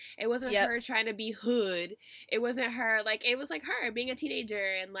sexy. It wasn't Yep. her trying to be hood. It wasn't her like it was like her being a teenager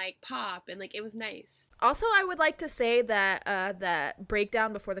and like pop and like it was nice. Also, I would like to say that that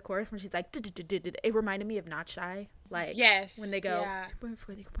breakdown before the chorus when she's like, it reminded me of Not Shy. Like, Yes. when they go, Yeah.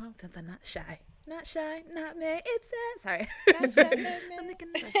 before they come out, I'm not shy. Not shy, not me, it's that. Sorry. Favorite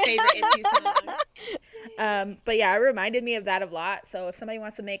NC song. But yeah, it reminded me of that a lot. So if somebody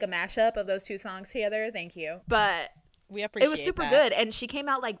wants to make a mashup of those two songs together, thank you. But We appreciate it was super that. good. And she came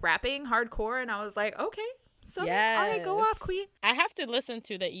out like rapping hardcore, and I was like, okay. So, all right, go Yes. off, queen. I have to listen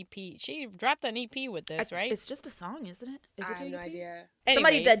to the EP. She dropped an EP with this, right? It's just a song, isn't it? Is I it have an no EP? idea.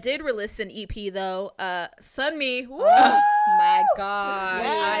 Somebody Anyways. that did release an EP though, Sunmi. Woo! My god.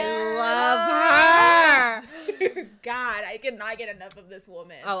 I love her. God, I cannot get enough of this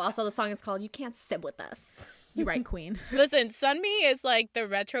woman. Oh, also the song is called You Can't Sit With Us. You're right, queen. Listen, Sunmi is like the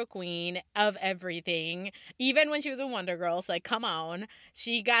retro queen of everything. Even when she was in Wonder Girls, like, come on.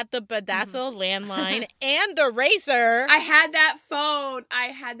 She got the Bedazzle landline and the racer. I had that phone.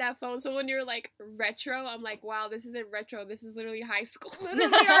 So when you're like retro, I'm like, wow, this isn't retro. This is literally high school.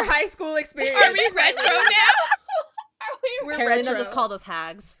 Literally our high school experience. Are we retro now? We're Carolina retro. just called us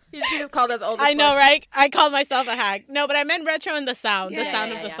hags. She just called us old as I know, fuck. right? I called myself a hack. No, but I meant retro in the sound. The Yeah, sound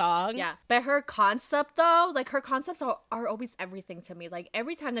yeah, of the yeah. song. Yeah. But her concept, though, like her concepts are always everything to me. Like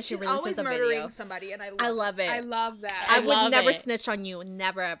every time that she She's always releases a murdering video, somebody, and I love it. I love that. I I would love never it. snitch on you.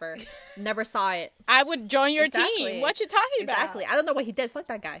 Never, ever. Never saw it. I would join your Exactly. team. What you talking Exactly. about? I don't know what he did. Fuck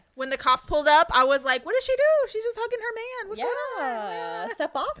that guy. When the cops pulled up, I was like, what did she do? She's just hugging her man. What's going Yeah. on?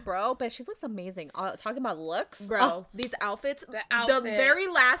 Step off, bro. But she looks amazing. Talking about looks. Bro, Oh, these outfits. The The outfits. very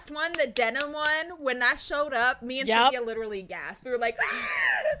last one, the denim one, when that showed up, me and Yep. Cynthia literally gasped. We were like,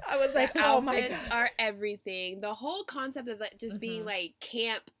 I was like, oh my Outfits god. are everything. The whole concept of like, just being like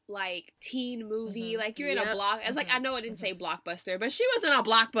camp, like teen movie, like you're in a Yep. block. It's like I know it didn't say blockbuster, but she was in a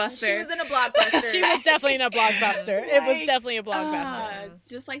blockbuster. She was in a blockbuster. She was definitely in a blockbuster. It was Like, definitely a blockbuster.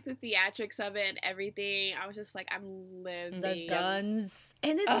 Just like the theatrics of it and everything. I was just like, I'm living. the guns.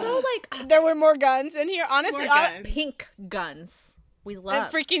 And it's so like There were more guns in here. Honestly, More guns. pink guns. We and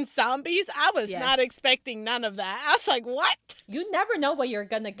love. freaking zombies. I was Yes. not expecting none of that. I was like, what? You never know what you're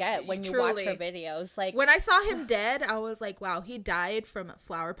gonna get when you watch Truly. her videos. Like When I saw him dead, I was like, wow, he died from a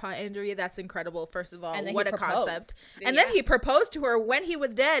flower pot injury. That's incredible, first of all. And then What he a proposed. concept. And then he proposed to her when he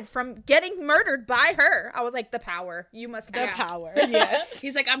was dead from getting murdered by her. I was like, the power. You must The have. power. Yes.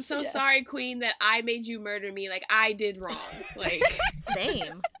 He's like, I'm so sorry, Queen, that I made you murder me. Like I did wrong. Like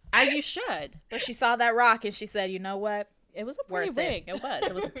same. As you should. But she saw that rock and she said, you know what? It was a pretty Worth it. ring.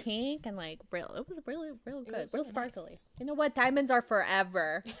 It was pink and like real. It was real good, real sparkly. You know what? Diamonds are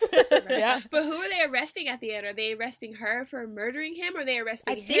forever. Yeah. But who are they arresting at the end? Are they arresting her for murdering him, or are they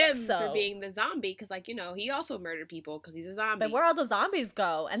arresting I think him so. for being the zombie? Because, like, you know, he also murdered people because he's a zombie. But where all the zombies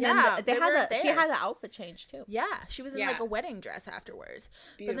go? And then Yeah, they they weren't had she there. had an outfit change too. Yeah, she was in Yeah. like a wedding dress afterwards.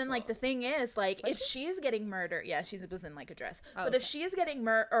 But then, like, the Beautiful. thing is, like, if she's getting murdered, yeah, she was in like a dress. Oh, but if okay. she's getting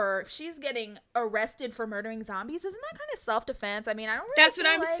or if she's getting arrested for murdering zombies, isn't that kind of self-defense? I mean, I don't really That's what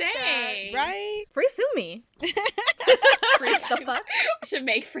feel I'm like saying. Right? Free sue me. Free The fuck? should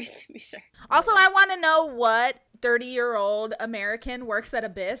make free sure. Also, I want to know what 30-year-old American works at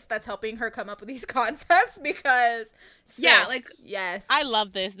Abyss that's helping her come up with these concepts because Yeah, sis, like, yes, I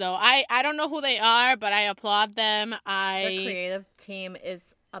love this though. I don't know who they are, but I applaud them. The I creative team is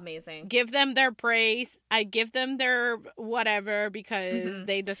amazing. give them their praise. I give them their whatever because Mm-hmm.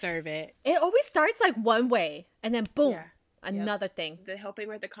 they deserve it. It always starts like one way and then boom, Yeah. another thing. The helping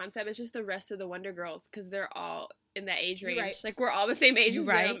with the concept is just the rest of the Wonder Girls because they're all in that age You're range. right. Like, we're all the same age You're as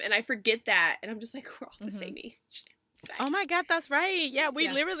right. them, and I forget that, and I'm just like, we're all the Mhm. same age. It's fine. Oh my god, that's right. Yeah, we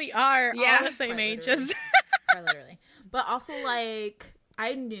Yeah. literally are Yeah. all the same Quite ages. literally. Quite literally. But also, like,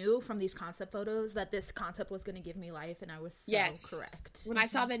 I knew from these concept photos that this concept was going to give me life, and I was so Yes. correct. When I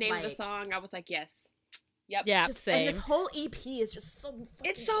saw the name of the Like, song, I was like, yes. Yep. Yeah, just, same. and this whole EP is just so fucking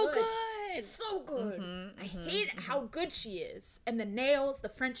It's so good. So good. Mm-hmm, I hate how good she is. And the nails, the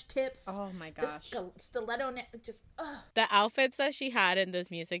French tips. Oh my the gosh. stiletto, just, ugh. The outfits that she had in this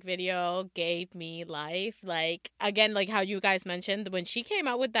music video gave me life. Like, again, like how you guys mentioned, when she came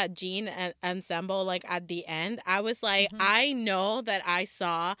out with that jean ensemble, like at the end, I was like, I know that I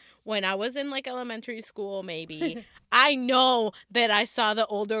saw when I was in like elementary school, maybe. I know that I saw the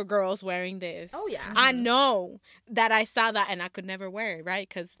older girls wearing this. Oh, yeah. I know that I saw that and I could never wear it, right?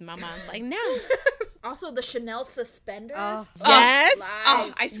 Because my mom's like, no. Also, the Chanel suspenders. Oh. Yes. Life.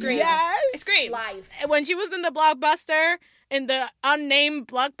 Oh, I screamed. Yes. I screamed. Life. When she was in the Blockbuster, in the unnamed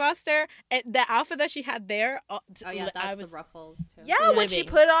Blockbuster, the outfit that she had there, Oh yeah, that's I the was ruffles too. Yeah, when she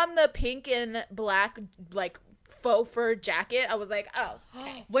living. put on the pink and black, like, faux fur jacket, I was like, oh,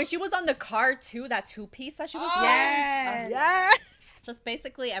 okay. When she was on the car too, that two-piece that she was Yes. yes. just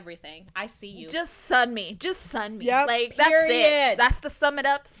basically everything. I see you. Just sun me. Just sun me. Yep. Like, that's it. Period. That's to sum it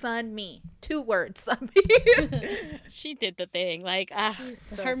up. Sun me. 2 words. Sun me. She did the thing. Like, She's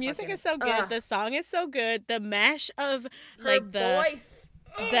so her music fucking- is so good. ugh. The song is so good. The mesh of Her like the voice.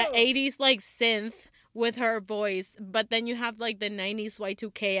 the 80s like synth with her voice, but then you have like the 90s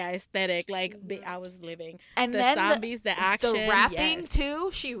Y2K aesthetic. Like, I was living. And the then zombies, the action, the rapping yes. too.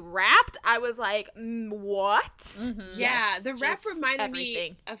 She rapped. I was like, what? Yeah, Yes, the rap just reminded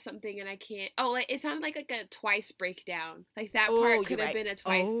everything. me of something, and I can't. Oh, like it sounded like a Twice breakdown. Like that Oh, part you're could have right. been a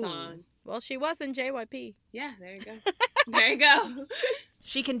Twice Oh. song. Well, she was in JYP. Yeah, there you go. There you go.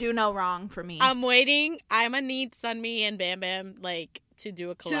 She can do no wrong for me. I'm waiting. I'm gonna need Sunmi and Bam Bam like to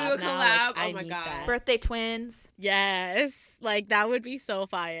do a collab. Do a now. collab? Like, Oh I my need God. that. Birthday twins. Yes, like that would be so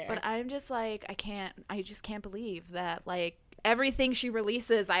fire. But I'm just like, I just can't believe that, like, everything she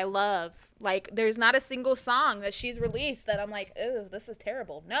releases, I love. Like, there's not a single song that she's released that I'm like, oh, this is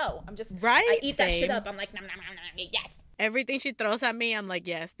terrible. No, I'm just, Right? I eat that shit Same. up. I'm like, nom, nom, nom, nom, yes. Everything she throws at me, I'm like,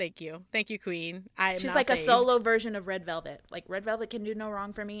 yes, thank you, Queen. I am She's now like a saved. solo version of Red Velvet. Like, Red Velvet can do no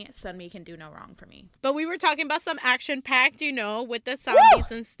wrong for me. Sunmi can do no wrong for me. But we were talking about some action packed, with the zombies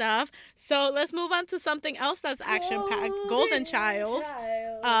and stuff. So let's move on to something else that's action packed. Golden Child.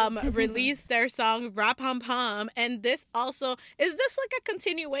 Released their song Rap Pom Pom, and this also is this like a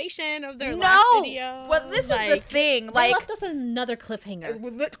continuation of their last No! video? Well, this is the thing. They Like, left us another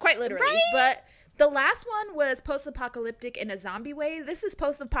cliffhanger. quite literally. But the last one was post-apocalyptic in a zombie way. This is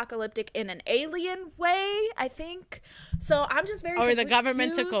post-apocalyptic in an alien way, I think. So I'm just very or the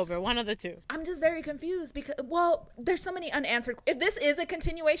government took confused. over, one of the two. I'm just very confused because, well, there's so many unanswered. If this is a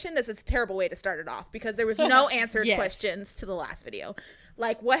continuation, this is a terrible way to start it off because there was no answered Yes. questions to the last video.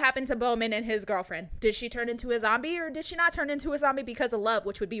 Like, what happened to Bowman and his girlfriend? Did she turn into a zombie or did she not turn into a zombie because of love,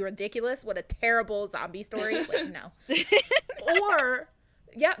 which would be ridiculous? What a terrible zombie story. Like, no. Or...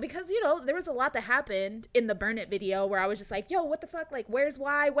 yeah, because, there was a lot that happened in the Burn It video where I was just like, yo, what the fuck? Like, where's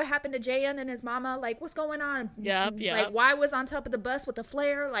Y? What happened to Jaehyun and his mama? Like, what's going on? Yep. Like, Y was on top of the bus with a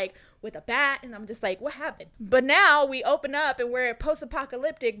flare, like, with a bat. And I'm just like, what happened? But now we open up and we're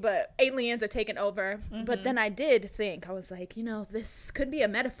post-apocalyptic, but aliens are taking over. But then I did think, I was like, this could be a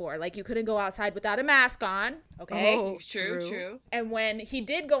metaphor. Like, you couldn't go outside without a mask on. Okay. Oh, True. And when he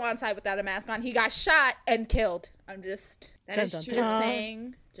did go outside without a mask on, he got shot and killed. I'm just... That Dun, is dun, true. Just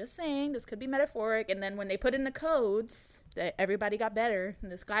saying. Just saying, this could be metaphoric. And then when they put in the codes, that everybody got better and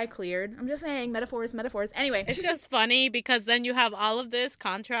the sky cleared. I'm just saying, metaphors. Anyway. It's just funny because then you have all of this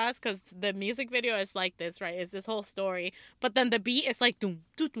contrast because the music video is like this, right? It's this whole story. But then the beat is like, doom,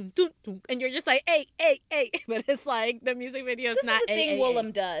 doom, doom, doom, doom. And you're just like, hey. But it's like the music video is this not is the thing ay.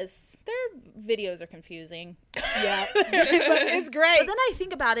 Woolham does. Their videos are confusing. Yeah. But it's great. But then I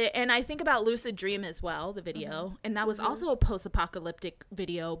think about it, and I think about Lucid Dream as well, the video. And that was also a post-apocalyptic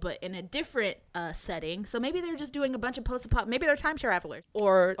video, but in a different setting. So maybe they're just doing a bunch of maybe they're time travelers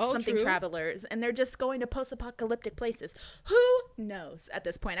or something true. Travelers, and they're just going to post-apocalyptic places. Who knows at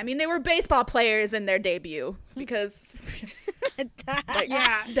this point? I mean, they were baseball players in their debut because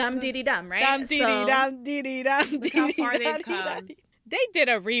Yeah. dum dee dee dum, right? Dum dee dee dum dee dee dum dee Look how dee far dum they've dee come. dum. They did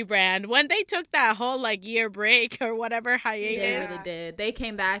a rebrand when they took that whole like year break or whatever hiatus. They really did. They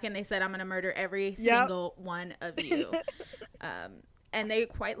came back and they said, "I'm gonna murder every single one of you," and they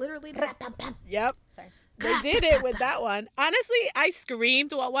quite literally did. Yep. Sorry. They did it with that one. Honestly, I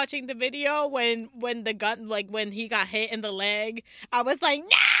screamed while watching the video when the gun, like when he got hit in the leg. I was like,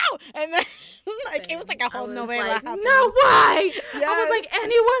 no! And then like it was like a whole novella like, happening. no, why? Yes. I was like,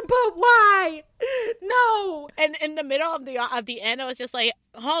 anyone but why? No. And in the middle of the end, I was just like,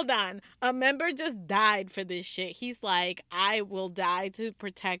 hold on. A member just died for this shit. He's like, I will die to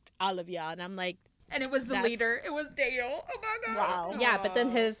protect all of y'all. And I'm like, And it was the leader. It was Dale. Oh my god. wow. Yeah, but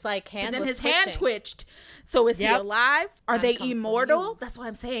then his like hand And then was his hand twitching. twitched. So is he Yep. alive? Are they confused. immortal? That's what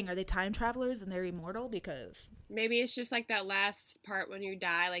I'm saying. Are they time travelers and they're immortal? Because Maybe it's just like that last part when you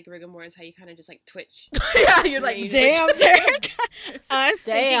die, like rigor mortis, how you kind of just like twitch. yeah, you're like, Yeah, you Damn, Tarek. Us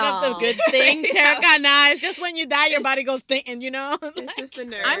thinking of the Damn. good thing. Yeah. Tarek got knives. Just when you die, your body goes thinking, you know? It's just the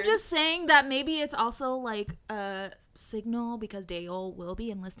nerves. I'm just saying that maybe it's also like a signal because Dale will be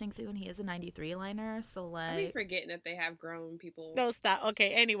enlisting soon. He is a 93 liner, so I be like forgetting that they have grown people. No, stop.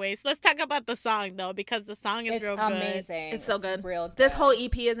 Okay, anyways, let's talk about the song, though, because the song is It's real good. amazing. it's so good. Real good. This whole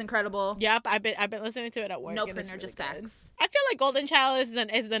EP is incredible. Yep, I've been listening to it at work. No and it's printer, really just good. facts. I feel like Golden Child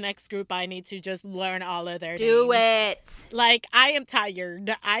is the next group I need to just learn all of their Do names. it. Like, I am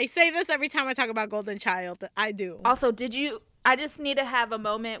tired. I say this every time I talk about Golden Child. I do. Also, I just need to have a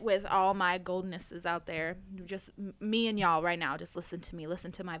moment with all my goldnesses out there. Just me and y'all right now. Just listen to me.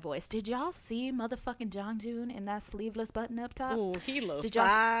 Listen to my voice. Did y'all see motherfucking Jongjoon in that sleeveless button up top? Ooh, he looks Did y'all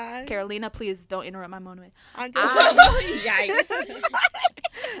fine. Carolina, please don't interrupt my moment. I'm just Yikes.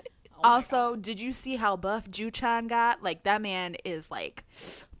 Also, did you see how buff Juchan got? Like, that man is, like,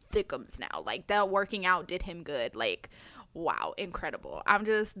 thickums now. Like, that working out did him good. Like, wow, incredible.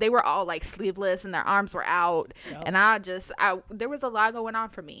 They were all, like, sleeveless and their arms were out. Yep. And there was a lot going on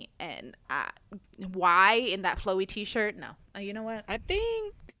for me. And why in that flowy t-shirt? No. You know what? I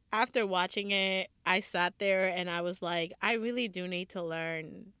think after watching it, I sat there and I was like, I really do need to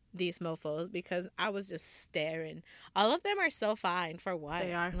learn these mofos because I was just staring. All of them are so fine. For what?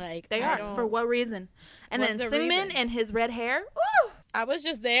 They are. Like, They I are. don't- For what reason? And What's then the Singmin reason? and his red hair. Woo! I was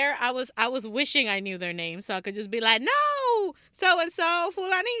just there. I was wishing I knew their name so I could just be like, no, so and so,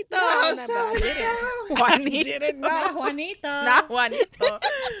 fulanito. No, But I didn't. Juanito. Didn't know. Juanito. Not Juanito.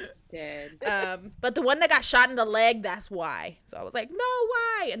 Dead. But the one that got shot in the leg, that's why. So I was like, no,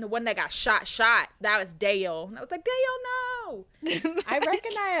 why? And the one that got shot, that was Dale. And I was like, Dale, no.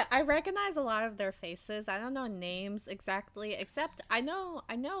 I recognize a lot of their faces. I don't know names exactly, except I know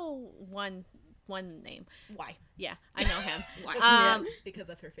one name. Why? Yeah, I know him. It's because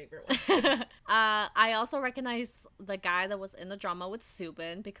that's her favorite one. I also recognize the guy that was in the drama with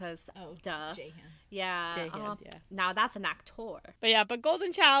Subin because duh. Jaehyun. Yeah. Jaehyun, yeah. Now that's an actor. But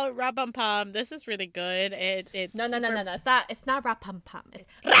Golden Child, Rabam Pam, this is really good. It's No. It's not rap pum pum. It's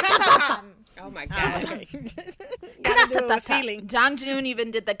Oh my god. Okay. Gotta do a feeling. Jongjoon even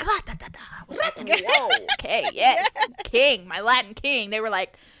did the gra-ta-ta-ta. I was like, whoa, okay, yes. King, my Latin king. They were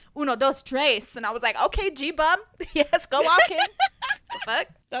like, uno, dos, tres. And I was like, okay, G-bum. Yes, go on, king. The fuck?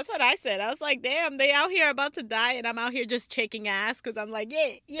 That's what I said. I was like, damn, they out here about to die, and I'm out here just shaking ass because I'm like,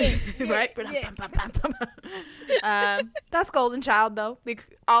 yeah. Right? Yeah. That's Golden Child, though. Like,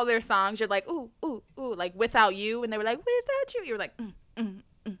 all their songs, you're like, ooh, ooh, ooh. Like, Without You. And they were like, without you. You were like,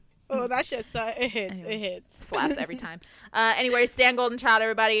 Oh, that shit, it hits. Anyway. It hits. slaps every time. Anyway, Stan Golden Child,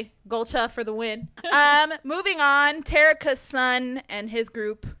 everybody. Golcha for the win. Moving on, Terika's son and his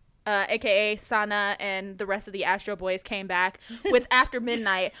group, aka Sana and the rest of the Astro Boys, came back with After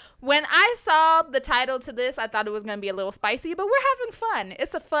Midnight. When I saw the title to this, I thought it was going to be a little spicy, but we're having fun.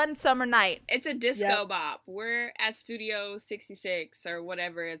 It's a fun summer night. It's a disco Yep. bop. We're at Studio 66 or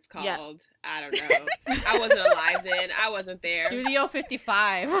whatever it's called. Yeah. I don't know. I wasn't alive then. I wasn't there. Studio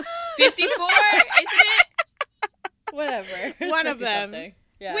 55. 54, isn't it? Whatever. It's One of 50 them. something.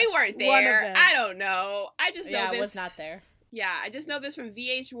 Yeah. We weren't One of there. them. I don't know. I just know Yeah, this. I was not there. Yeah, I just know this from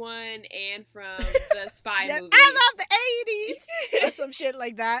VH1 and from the Spy Yes, movies. I love the 80s or some shit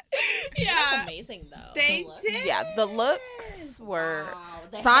like that. Yeah, Amazing though. they The look. did. Yeah, the looks were. Wow.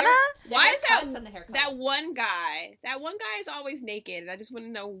 The Sana? the Why is haircuts and the haircuts. that one guy? That one guy is always naked, and I just want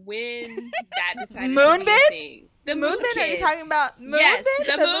to know when that decided to Moonbin? be a thing. The Moon Moonbin? Are you Kid. talking about Moonbin? Yes,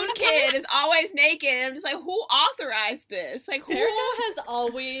 the Moon Moon Kid is always naked. I'm just like, who authorized this? Like, who?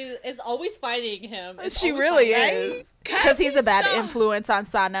 Terica is always fighting him. It's She always really fighting him. is. Because he's a bad so- influence on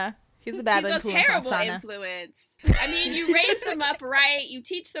Sana. He's a bad He's a influence on terrible Sana. influence. I mean, you raise them up right, you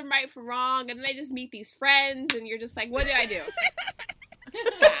teach them right from wrong, and then they just meet these friends, and you're just like, what did I do?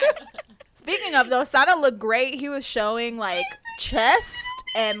 Speaking of though, Sana looked great. He was showing like chest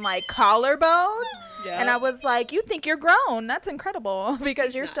and like collarbone. And I was like, you think you're grown. That's incredible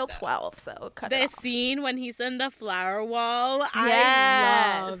because you're not, still though. 12. So cut The it off. scene when he's in the flower wall, I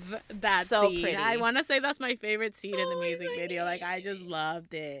Yes. love that So scene. pretty. I want to say that's my favorite scene in the music video. Like, I just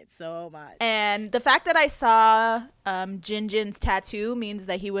loved it so much. And the fact that I saw Jinjin's tattoo means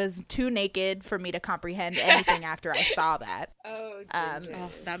that he was too naked for me to comprehend anything after I saw that. Oh, that Ginger. man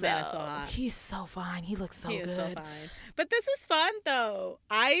is so hot. He's so fine. He looks so He good. is so fine. But this was fun though.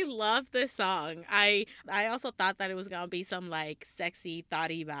 I love this song. I also thought that it was gonna be some like sexy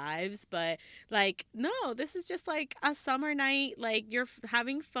thoughty vibes, but like no, this is just like a summer night. Like you're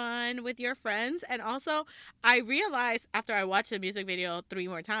having fun with your friends, and also I realized after I watched the music video 3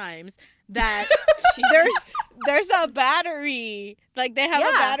 more times that there's a battery. Like they have a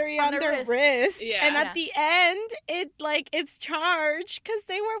Yeah, battery on on their their wrist. wrist, Yeah. and Yeah. at the end, it's charged because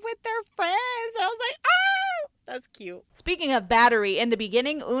they were with their friends. And I was like, oh, that's cute. Speaking of battery, in the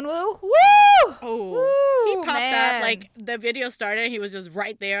beginning, Unwoo, woo! Oh, he Woo, popped man. up like the video started. He was just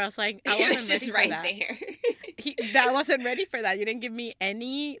right there. I was like, I He wasn't was just ready right for that. there. That wasn't ready for that. You didn't give me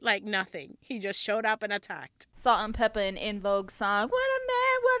any nothing. He just showed up and attacked. Salt and Pepper and In Vogue song, what a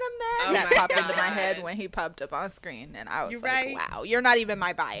man, what a man. Oh That my popped into my God. head when he popped up on screen. And I was You're like, right. wow, you're not even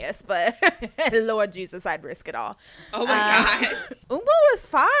my bias, but Lord Jesus, I'd risk it all. Oh my God. Umbo is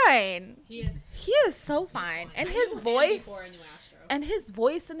fine. He is. He is so fine. And I his knew him voice. before I knew Astro. And his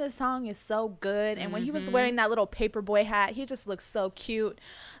voice in this song is so good. And when he was wearing that little paperboy hat, he just looks so cute.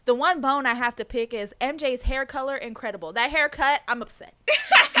 The one bone I have to pick is MJ's hair color, incredible. That haircut, I'm upset.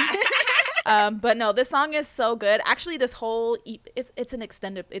 But no, this song is so good. Actually, this whole it's an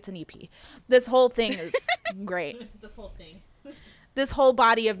EP. This whole thing is great. This whole thing. This whole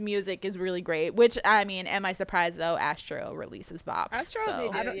body of music is really great. Which I mean, am I surprised though? Astro releases bops. Astro,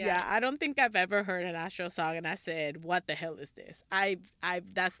 so. I don't think I've ever heard an Astro song and I said, "What the hell is this?"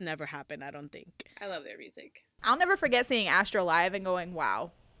 That's never happened. I don't think. I love their music. I'll never forget seeing Astro live and going,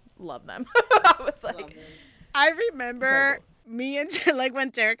 "Wow, love them." I was like, I remember Incredible. me and like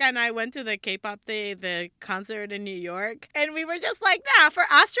when Terica and I went to the K-pop Day, the concert in New York, and we were just like, "Nah, for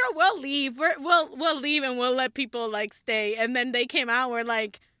Astro, we'll leave. We'll leave and we'll let people like stay." And then they came out. We're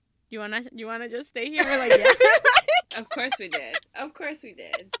like, "You wanna just stay here?" We're like, "Yeah." Of course we did. Of course we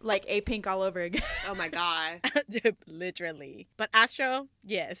did. like A Pink all over again. Oh my God. Literally. But Astro,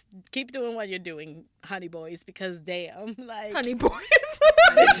 yes, keep doing what you're doing, honey boys, because damn, like Honey boys.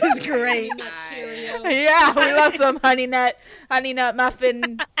 this is great. Cheerios. Yeah, we love some honey nut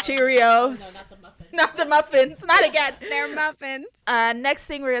muffin Cheerios. No, not the muffin. Not the muffins. Not again. They're muffins. Next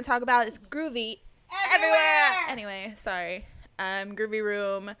thing we're gonna talk about is Groovy everywhere. Anyway, sorry. Groovy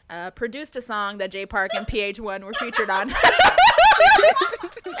Room produced a song that Jay Park and PH1 were featured on.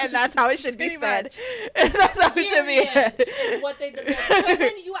 And that's how it should be said. That's how it should be Period. said. Is what they deserve.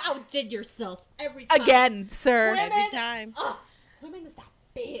 Women, you outdid yourself every time. Again, sir. Women, Every time. women is that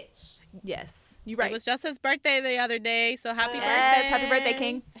bitch. Yes, you're It right. was just his birthday the other day, so happy Yes, birthday. happy birthday,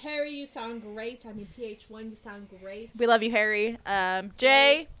 King. Harry, you sound great. I mean, PH1, you sound great. We love you, Harry.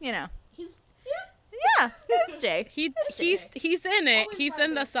 Jay, you know. He's Yeah, it's Jay. He's in it. Always He's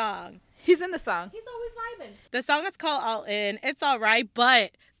in the vibing. song. He's in the song. he's always vibing. The song is called All In. It's all right,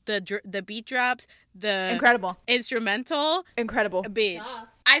 but the beat drops, the Incredible. instrumental, Incredible. bitch. Duh.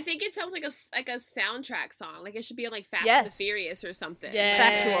 I think it sounds like a soundtrack song. Like it should be like Fast and Yes. the Furious or something.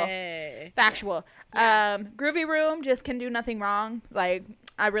 Yeah. Factual. Groovy Room just can do nothing wrong. Like,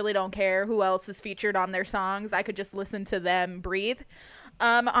 I really don't care who else is featured on their songs. I could just listen to them breathe.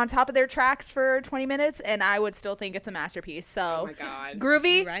 on top of their tracks for 20 minutes, and I would still think it's a masterpiece. So, Oh my god.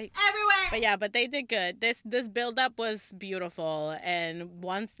 groovy. You're right. But they did good. This build up was beautiful, and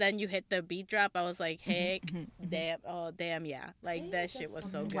once then you hit the beat drop, I was like, heck, damn, yeah, like that shit was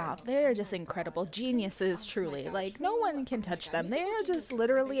so good. Wow, they're just incredible geniuses, truly. Like, no one can touch them. They're just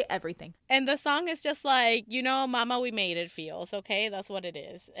literally everything. And the song is just like, Mama, we made it feels, okay? That's what it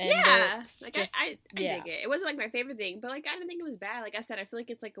is. And Yeah, it's like just- I yeah. dig it. It wasn't like my favorite thing, but like I didn't think it was bad. Like I said, I feel like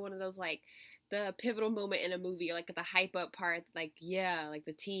it's like one of those like the pivotal moment in a movie, or like the hype up part. Like like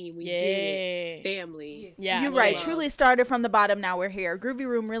the team, we did it, family. Yeah, You're right. love. Truly started from the bottom. Now we're here. Groovy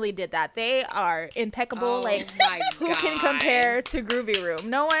Room really did that. They are impeccable. Oh like, my who can God. compare to Groovy Room?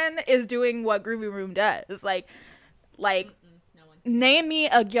 No one is doing what Groovy Room does. Like, name me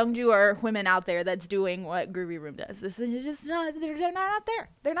a Youngju or women out there that's doing what Groovy Room does. This is just not. They're not out there.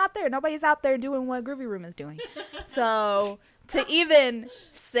 They're not there. Nobody's out there doing what Groovy Room is doing. So to even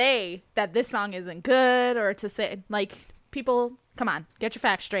say that this song isn't good, or to say like, people, come on, get your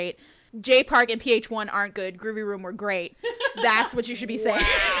facts straight. J Park and PH1 aren't good. Groovy Room were great. That's what you should be saying.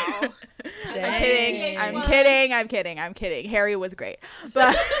 Wow. I'm kidding. Harry was great.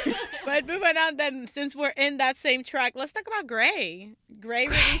 But But moving on then, since we're in that same track, let's talk about Gray. Gray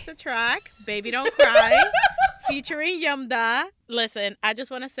released a track, Baby Don't Cry, featuring Yumda. Listen, I just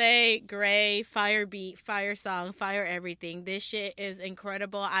want to say, Gray, fire beat, fire song, fire everything. This shit is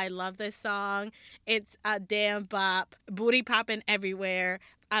incredible. I love this song. It's a damn bop. Booty popping everywhere.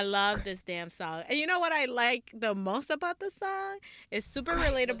 I love this damn song. And you know what I like the most about the song? It's super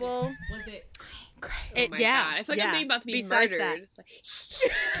relatable. Was it? Oh my God. I feel like I'm being about to be Besides murdered. Like,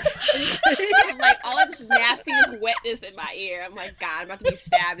 like all of this nastiness, wetness in my ear. I'm like, God, I'm about to be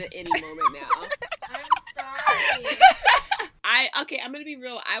stabbed at any moment now. I'm sorry. I'm gonna be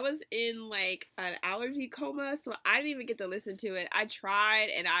real. I was in like an allergy coma, so I didn't even get to listen to it. I tried,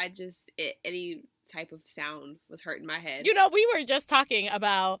 and any type of sound was hurting my head. We were just talking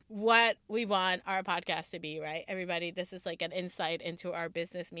about what we want our podcast to be, right? Everybody, this is like an insight into our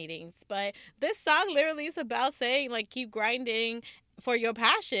business meetings. But this song literally is about saying, like, keep grinding for your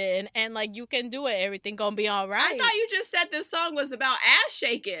passion, and like, you can do it. Everything gonna be all right. I thought you just said this song was about ass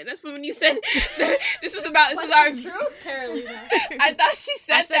shaking. That's when you said this is our truth, Carolina. I thought she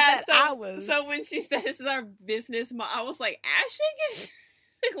said, that. that. So when she said this is our business, I was like, ass shaking.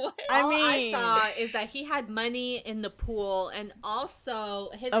 Like, what? All I saw is that he had money in the pool, and also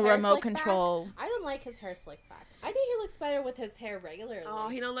his a hair remote slicked control. Back. I don't like his hair slicked back. I think he looks better with his hair regularly. Oh,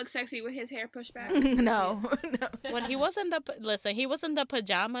 he don't look sexy with his hair pushed back. no. When he was in the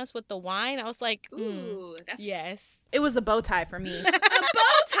pajamas with the wine, I was like, Ooh, that's yes. It was a bow tie for me. a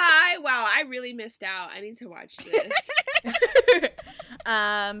bow tie. Wow, I really missed out. I need to watch this.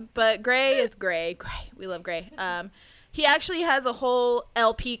 But Gray is Gray. We love Gray. He actually has a whole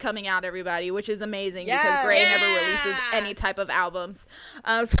LP coming out, everybody, which is amazing because Gray never releases any type of albums.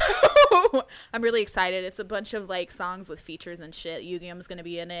 So I'm really excited. It's a bunch of like songs with features and shit. Yugyeom's gonna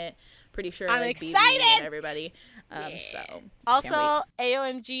be in it. Pretty sure. I'm like, BB excited! and everybody. So Also,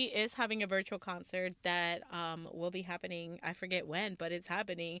 AOMG is having a virtual concert that will be happening. I forget when, but it's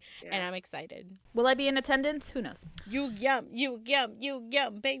happening, and I'm excited. will I be in attendance? Who knows? You yum,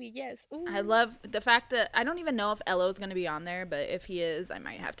 baby, yes. Ooh. I love the fact that I don't even know if Elo's going to be on there, but if he is, I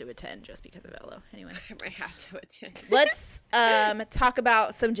might have to attend just because of Elo. Anyway, I might have to attend. let's talk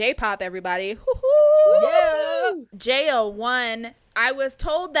about some J-pop, everybody. Yeah. JO1. I was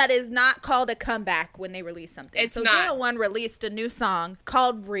told that is not called a comeback when they release something. It's so not. JO1 released a new song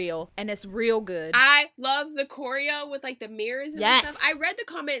called Real, and it's real good. I love the choreo with like the mirrors and Yes. stuff. I read the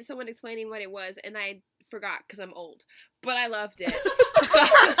comment, someone explaining what it was, and I forgot because I'm old, but I loved it.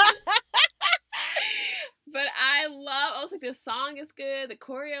 But I was like, the song is good, the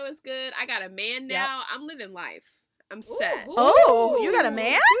choreo is good. I got a man now. I'm living life. I'm set. Oh, you got a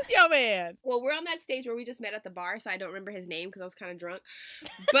man? Who's your man? Well, we're on that stage where we just met at the bar, so I don't remember his name because I was kind of drunk.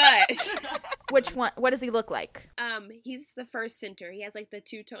 But Which one? What does he look like? he's the first center. He has like the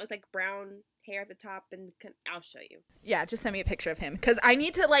two-tone, it's like brown hair at the top, and I'll show you. Yeah, just send me a picture of him because I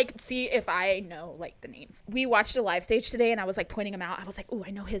need to like see if I know like the names. We watched a live stage today, and I was like pointing him out. I was like, "Oh,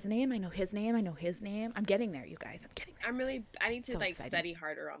 I know his name. I know his name. I know his name." I'm getting there, you guys. I'm getting there. I need to So like exciting. study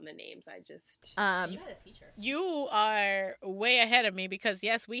harder on the names. I just You had a teacher. You are way ahead of me because,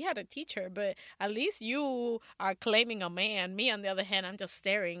 yes, we had a teacher, but at least you are claiming a man. Me, on the other hand, I'm just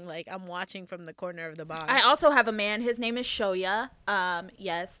staring like I'm watching from the corner of the bar. I also have a man. His name is Shoya.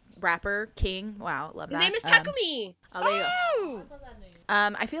 Yes, rapper, king. Wow, love his that. name is Takumi. Oh, there you go.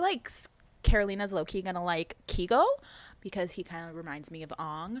 Oh! I feel like Carolina's low-key gonna like Kigo because he kind of reminds me of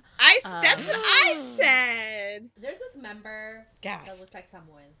Ong. That's what I said. There's this member Gas. that looks like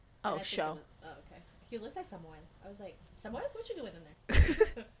someone. Oh, And I think show. Oh, okay. He looks like someone. I was like, someone? What you doing in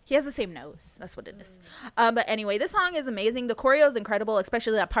there? He has the same nose. That's what it is. But anyway, this song is amazing. The choreo is incredible,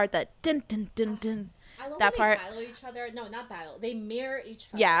 especially that part that dun dun dun dun. I love That when part. they battle each other. No, not battle. They mirror each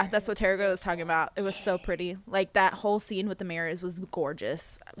other. Yeah, that's what Terrago was talking about. It was so pretty. Like that whole scene with the mirrors was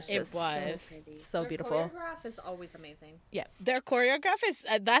gorgeous. It just was. so Their beautiful. choreograph is always amazing. Their choreography is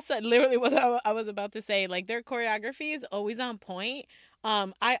that's literally what I was about to say. Like their choreography is always on point.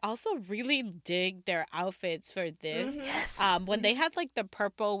 I also really dig their outfits for this. Yes. When they had like the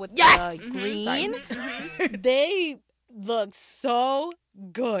purple with Yes! the green, Sorry. they look so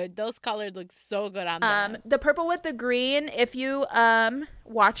good. Those colors look so good on them. The purple with the green, if you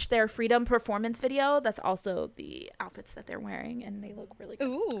watch their Freedom performance video, that's also the outfits that they're wearing, and they look really good.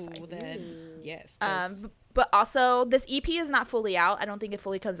 Ooh, then yes. 'cause- But also, this EP is not fully out. I don't think it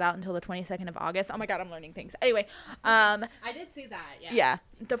fully comes out until the 22nd of August. Oh my god, I'm learning things. Anyway, I did see that. Yeah. yeah,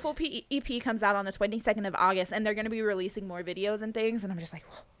 the full EP comes out on the 22nd of August, and they're going to be releasing more videos and things, and I'm just like,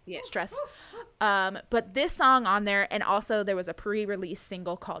 stress. But this song on there, and also there was a pre-release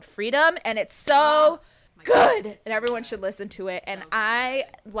single called Freedom, and it's so good, and everyone should listen to it. And I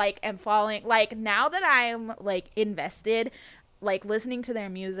am falling, now that I'm invested, listening to their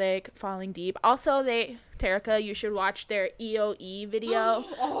music, falling deep. Also, Terika, you should watch their EOE video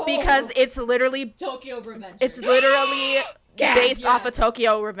because it's literally Tokyo Revengers. it's literally based off of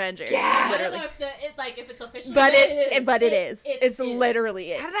Tokyo Revengers. I don't Literally. know if it's official. But it is. It's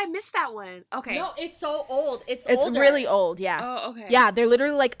literally it. How did I miss that one? Okay. No, it's so old. It's It's really old, yeah. Oh, okay. Yeah, they're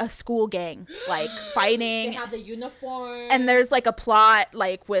literally like a school gang, fighting. They have the uniform. And there's a plot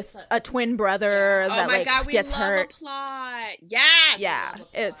with a twin brother Oh that my god, we gets love hurt. a plot. Yes. Yeah, love a plot.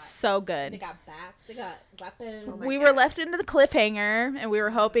 it's so They good. got bats. They got weapons. We were left into the cliffhanger, and we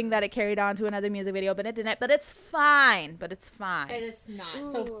were hoping that it carried on to another music video, but it didn't. But it's fine. And it's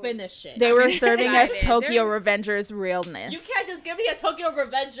not. So finish it. They were serving us excited. Tokyo Revengers realness You can't just give me a Tokyo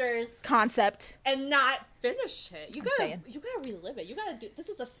Revengers concept. and not finish it. You saying. gotta relive it. You gotta do. This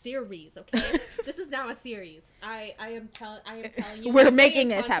is a series, okay? This is now a series. I am telling you. We're Stay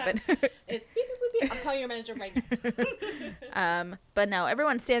making in this contact. happen. It's beep, beep, beep, beep. I'm telling your manager right now. But no,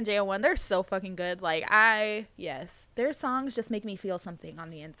 everyone stand JO1. They're so fucking good. Their songs just make me feel something on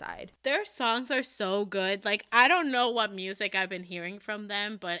the inside. Their songs are so good. I don't know what music I've been hearing from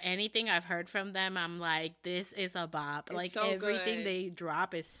them, but anything I've heard from them, I'm like, this is a bop. It's so everything good. they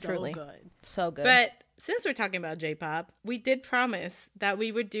drop is so Truly. good. So good. But since we're talking about J-pop, we did promise that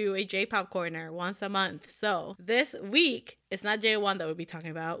we would do a J-pop corner once a month. So this week, it's not J1 that we'll be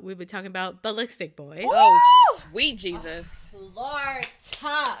talking about. We'll be talking about Ballistic Boy. Oh, sweet Jesus. Lord,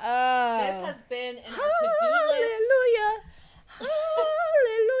 top. This has been in our to-do Hallelujah.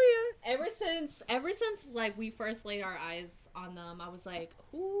 Hallelujah. list. Ever since we first laid our eyes on them, I was like,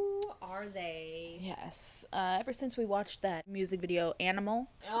 who are they? Yes. Ever since we watched that music video, Animal,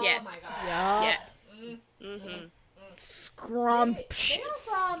 Oh Yes. my god. Yes. scrumptious. They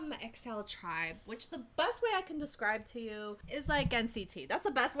are from Excel Tribe, which the best way I can describe to you is like NCT. That's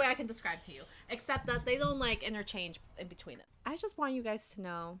the best way I can describe to you. Except that they don't interchange in between them. I just want you guys to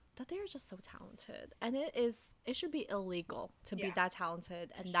know that they are just so talented, and it should be illegal to be that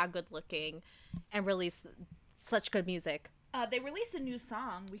talented and that good looking and release such good music. They released a new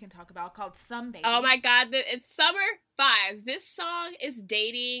song we can talk about called Some Baby. Oh my god, it's Summer Vibes. This song is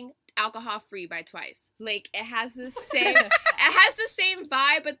dating Alcohol Free by Twice. It has the same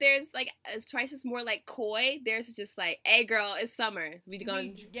vibe, but there's as Twice is more coy. There's just hey girl, it's summer. We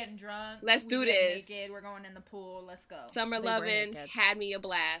going getting drunk. Let's do this. Naked. We're going in the pool. Let's go. Summer They were lovin' naked. had me a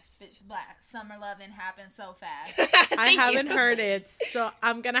blast. Bitch, black. Summer loving happened so fast. I Thank you. haven't heard it, so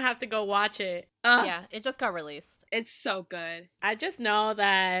I'm gonna have to go watch it. Yeah, it just got released. It's so good. I just know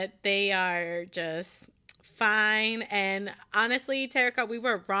that they are just fine. And honestly, Terika, we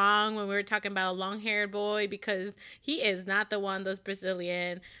were wrong when we were talking about a long-haired boy because he is not the one that's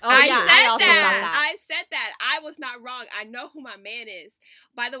Brazilian. I yeah, said I also that. thought that. I said that. I was not wrong. I know who my man is.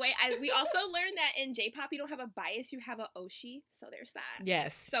 By the way, we also learned that in J-pop, you don't have a bias, you have a oshi. So there's that.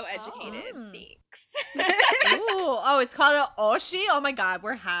 Yes. So educated. Oh. Thanks. Ooh, it's called an Oshi? Oh my god,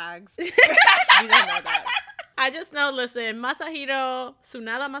 we're hags. We didn't know that. I just know, listen, Masahiro,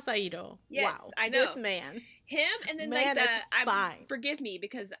 Tsunada Masahiro. Yes, wow. I know. This man. him and then Man, like the it's fine. forgive me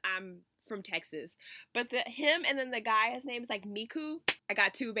because I'm from Texas, but him and then the guy, his name is like Miku. I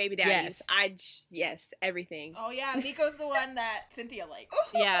got 2 baby daddies. Yes, everything. Oh yeah, Miko's the one that Cynthia likes.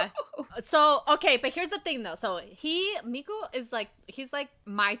 Yeah. So, okay, but here's the thing though. So Miku is like, he's like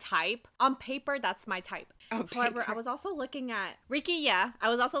my type. On paper, that's my type. On However, paper. I was also looking at Ricky, yeah. I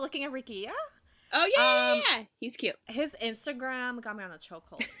was also looking at Ricky, yeah. Oh yeah. He's cute. His Instagram got me on a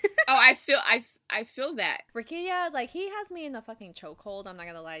chokehold. Oh, I feel that. Ricky, yeah, like he has me in a fucking chokehold. I'm not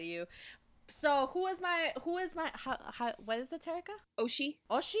gonna lie to you. So who is my how what is it, Terika? Oshi.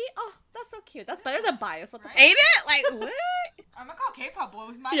 Oshi? Oh, that's so cute. That's better than bias. What the Ain't it? Like what? I'm gonna call K-pop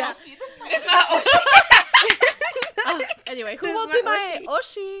boys my Yeah. Oshi. This is It's not Oshi. Oh, anyway, who This will is be my my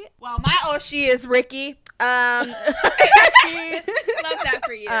Oshi? Well, my Oshi is Ricky. Love that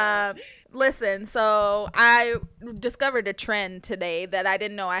for you. Listen, so I discovered a trend today that I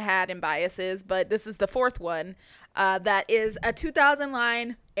didn't know I had in biases, but this is the 4th one. That is a 2000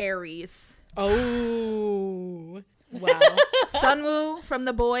 line Aries. Oh. Wow. Sunwoo from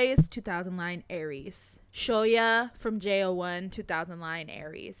The Boys, 2000 line Aries. Shoya from JO1, 2000 line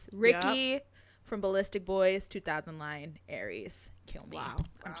Aries. Ricky from Ballistic Boys, 2000 line Aries. Kill me. Wow.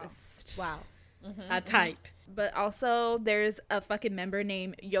 I'm just... Wow. A type. But also, there's a fucking member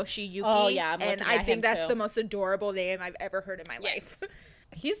named Yoshiyuki. Oh, yeah, I'm and looking I at think him, that's too. the most adorable name I've ever heard in my life.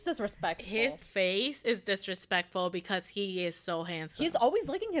 He's disrespectful. His face is disrespectful because he is so handsome. He's always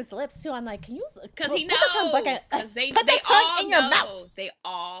licking his lips too. I'm like, can you? Because he put the tongue knows. back Because they put the tongue all in your know. mouth. They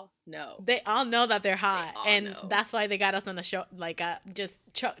all know. They all know that they're hot, all and know. that's why they got us on the show, like just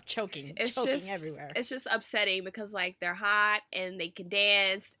choking everywhere. It's just upsetting because like they're hot and they can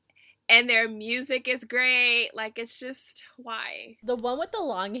dance and their music is great. Like it's just why. The one with the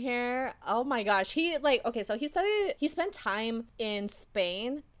long hair, oh my gosh. He like, okay, so he spent time in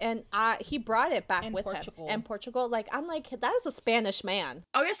Spain and he brought it back And with Portugal. him. And Portugal, like, I'm like, that is a Spanish man.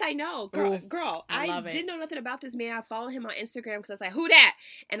 Oh yes, I know, girl. I I love it. didn't know nothing about this man. I follow him on Instagram because I was like, who that?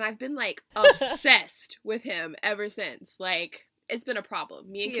 And I've been like obsessed with him ever since. Like it's been a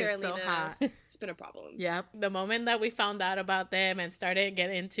problem. Me and He is so Carolina, hot. it's been a problem. Yep. The moment that we found out about them and started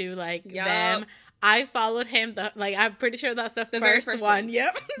getting into like Yup. them, I followed him. I'm pretty sure that's the very first first one. one.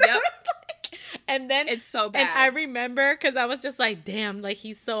 Yep. Yep. And then It's so bad. And I remember because I was just like, damn, like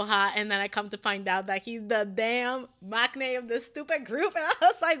he's so hot. And then I come to find out that he's the damn maknae of this stupid group. And I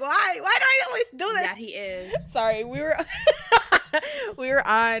was like, why? Why do I always do this? That he is. Sorry, we were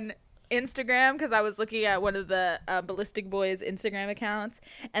on Instagram because I was looking at one of the Ballistic Boys Instagram accounts,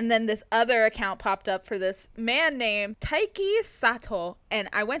 and then this other account popped up for this man named Taiki Sato, and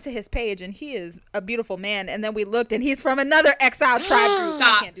I went to his page, and he is a beautiful man. And then we looked, and he's from another Exile tribe group.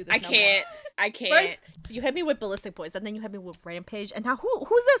 Stop. I can't do this. I no can't. more. I can't. First, you hit me with Ballistic Boys, and then you hit me with Rampage, and now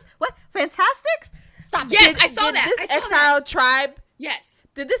who's this? What? Fantastics? Stop it. Yes, I saw Did that. this I saw Exile that. tribe? Yes.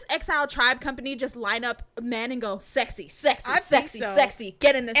 Did this Exile tribe company just line up men and go sexy, sexy, I think sexy, so. sexy?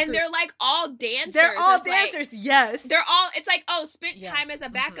 Get in this And group. they're like all dancers. They're all It's like- dancers. Yes. they're all, it's like, oh, spent Yeah. time as a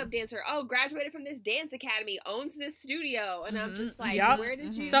backup dancer. Oh, graduated from this dance academy, owns this studio. And I'm just like, Yup. where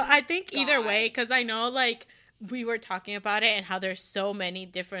did you? So I think either God. way, because I know like we were talking about it and how there's so many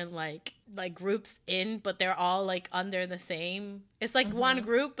different like groups in, but they're all like under the same. It's like one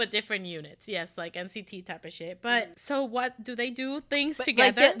group but different units. Yes, like NCT type of shit. But so what do they do things But,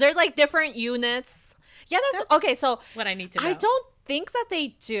 together? Like, they're like different units. Yeah, that's okay. So what I need to know. I don't think that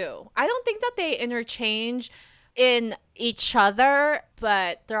they do. I don't think that they interchange in each other,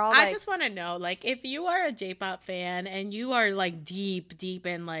 but they're all like, I just want to know, like, if you are a J-pop fan and you are like deep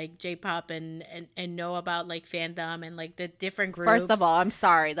in like J-pop and know about like fandom and like the different groups. first of all, I'm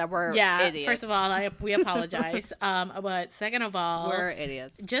sorry that we're idiots. First of all, we apologize. But second of all, we're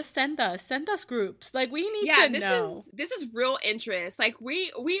idiots. just send us groups. Like we need Yeah, to know. this is real interest. Like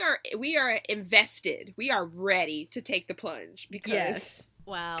we are invested. We are ready to take the plunge because Yes.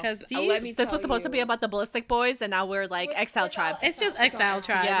 Wow. Because let me This tell was supposed to be you. about the Ballistic Boys, and now we're like Exile Tribe. it's just Exile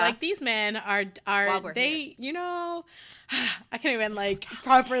Tribe. Yeah. Like these men are While we're they, you know, I can't even like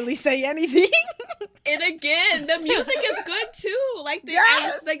properly say anything. And again, the music is good too. Like the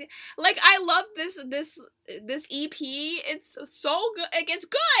Yes. like I love this EP. It's so good. Like it's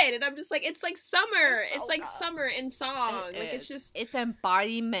good, and I'm just like it's like summer. It's like summer in song. Like it's just It's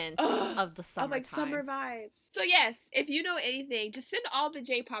embodiment of the summer. of like summer vibes. So yes, if you know anything, just send all the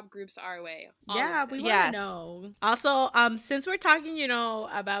J-pop groups our way. All Yeah, of we them. want Yes. to know. Also, since we're talking, you know,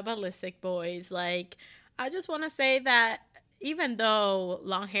 about Ballistic Boys, like, I just want to say that even though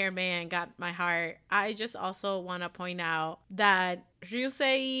Long Hair Man got my heart, I just also want to point out that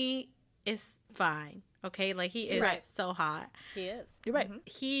Ryusei is fine. Okay, like he is Right. so hot. He is. You're right.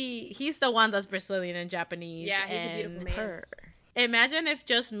 He's the one that's Brazilian and Japanese. Yeah, he's a and beautiful man. her. Imagine if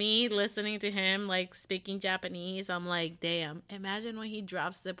just me listening to him like speaking Japanese, I'm like, damn. Imagine when he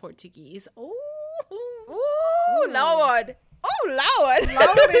drops the Portuguese. Ooh. Ooh, Lord. Oh, Lord.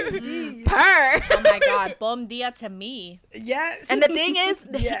 Lord indeed. Purr. Oh my God, bom dia to me. Yes. And the thing is,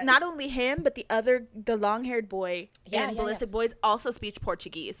 Yes. not only him, but the long-haired boy Yeah, and yeah, Ballistic Boys also speak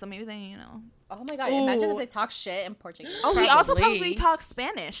Portuguese. So maybe they, you know. Oh my God, imagine if they talk shit in Portuguese. Oh, he also Probably. probably talks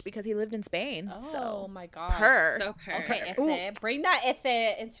Spanish because he lived in Spain. Oh So my God. purr. So purr. Okay, Efe. Bring that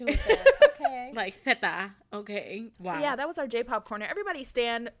Efe into this. Okay. Like Theta. Okay. Wow. So yeah, that was our J-pop corner. Everybody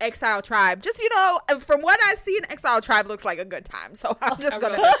stand Exile Tribe. Just, you know, from what I've seen, Exile Tribe looks like a good time. So I'm just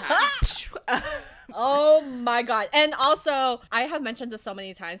going to. Oh my God. And also, I have mentioned this so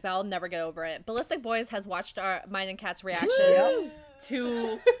many times, but I'll never get over it. Ballistic Boys has watched our Mine and Cat's reaction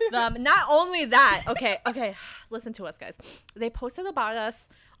to them. Not only that, okay, listen to us, guys. They posted about us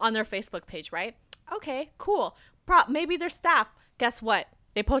on their Facebook page, right? Okay, cool. Maybe their staff. Guess what?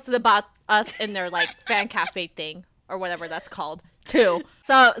 They posted about us in their like fan cafe thing or whatever that's called too.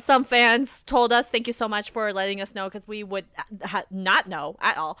 So some fans told us thank you so much for letting us know because we would not know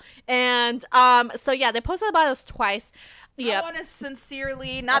at all. And so yeah, they posted about us twice. I Yeah. want to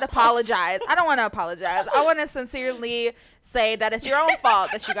sincerely not apologize. I don't want to apologize. I want to sincerely say that it's your own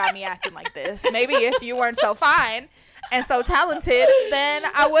fault that you got me acting like this. Maybe if you weren't so fine and so talented, then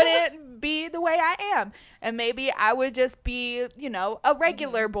I wouldn't be the way I am. And maybe I would just be, you know, a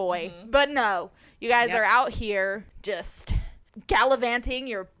regular boy. But no, you guys are out here just gallivanting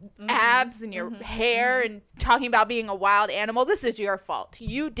your abs and your hair and talking about being a wild animal. This is your fault.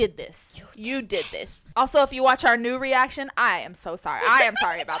 You did this. You did this. Also, if you watch our new reaction, I am so sorry. I am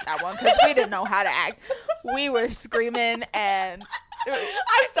sorry about that one because we didn't know how to act. We were screaming and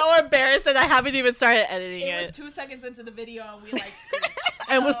I'm so embarrassed and I haven't even started editing it was it. 2 seconds into the video and we like screeched.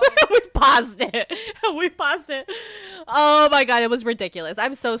 And we paused it. We paused it. Oh my God, it was ridiculous.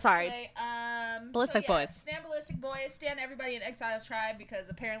 I'm so sorry. Okay, Ballistic Boys. Stand Ballistic Boys. Stand everybody in Exile Tribe because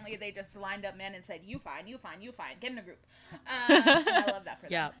apparently they just lined up men and said, you fine, get in a group. And I love that for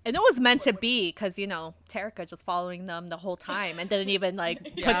Yeah. them. And it was meant to be because, you know, Terica just following them the whole time and didn't even like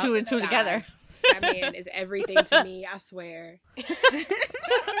put Yeah. two and two together. That man is everything to me, I swear.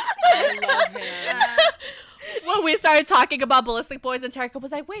 I love him. When we started talking about Ballistic Boys and Terica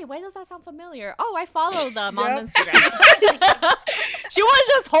was like, wait, why does that sound familiar? Oh, I follow them on Instagram. She was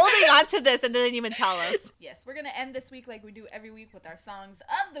just holding on to this and didn't even tell us. Yes, we're going to end this week like we do every week with our songs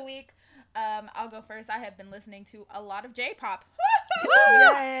of the week. I'll go first. I have been listening to a lot of J-pop.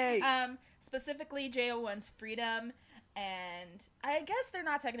 Yay. Specifically JO1's Freedom. And I guess they're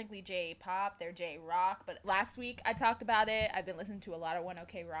not technically J-pop, they're J-rock. But last week I talked about it. I've been listening to a lot of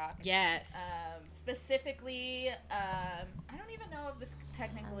 1OK Rock. Yes. Specifically, I don't even know if this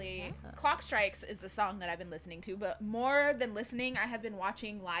technically... Clock Strikes is the song that I've been listening to. But more than listening, I have been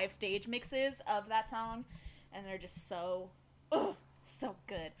watching live stage mixes of that song. And they're just so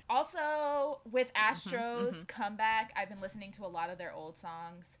good. Also, with Astro's comeback, I've been listening to a lot of their old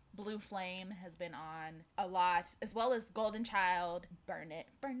songs. Blue Flame has been on a lot, as well as Golden Child, Burn It,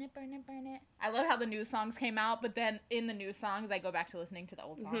 Burn It, Burn It, Burn It. I love how the new songs came out, but then in the new songs, I go back to listening to the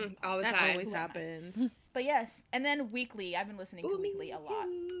old songs. All the That time. always happens. But yes, and then Weekly, I've been listening to Weekly a lot.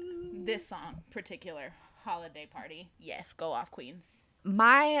 This song, particular, Holiday Party. Yes, go off, Queens.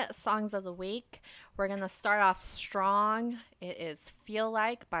 My songs of the week, we're going to start off strong. It is Feel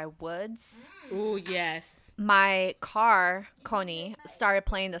Like by Woods. Ooh, yes. My car, Coney, started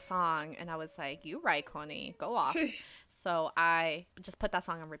playing the song, and I was like, you right, Coney, go off. So I just put that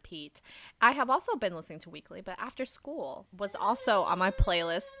song on repeat. I have also been listening to Weekly, but After School was also on my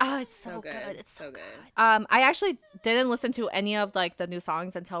playlist. Oh, it's so good. It's so good. I actually didn't listen to any of like the new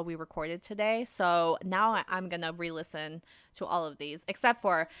songs until we recorded today. So now I'm going to re-listen to all of these, except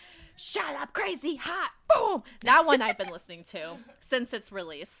for Shut Up Crazy Hot Boom. That one I've been listening to since its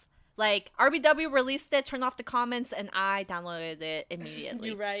release. Like, RBW released it, turned off the comments, and I downloaded it immediately.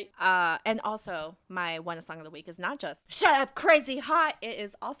 You're right. And also, my one song of the week is not just Shut Up Crazy Hot. It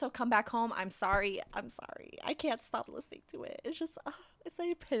is also Come Back Home. I'm sorry. I can't stop listening to it. It's just, it's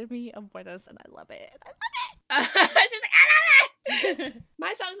the epitome of Buenas, and I love it. She's like, I love it.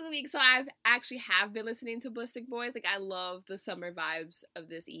 My songs of the week. So I've actually have been listening to Ballistic Boys. Like, I love the summer vibes of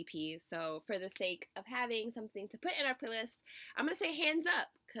this EP. So for the sake of having something to put in our playlist, I'm gonna say Hands Up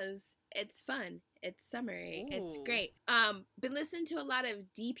because it's fun. It's summery. It's great. Been listening to a lot of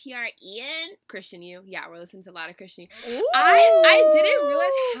DPR Ian. Christian U. Yeah, we're listening to a lot of Christian U. I didn't realize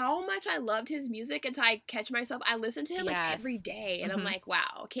how much much I loved his music until I catch myself. I listen to him like Yes. every day, and Mhm. I'm like,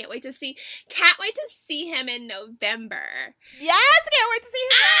 wow, can't wait to see him in November. Yes, can't wait to see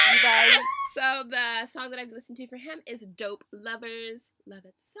him. You guys. So the song that I've listened to for him is Dope Lovers, Love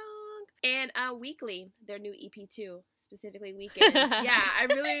It Song, and Weekly, their new EP too, specifically Weekend. Yeah, I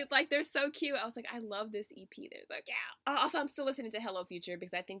really, like, they're so cute. I was like, I love this EP. They're so cute. Also, I'm still listening to Hello Future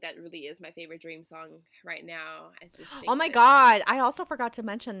because I think that really is my favorite Dream song right now. I just think Oh my that- god, I also forgot to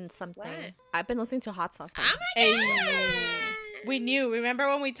mention something. What? I've been listening to Hot Sauce. by Oh my NCT. God. We knew. Remember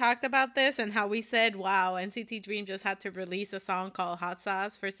when we talked about this and how we said, wow, NCT Dream just had to release a song called Hot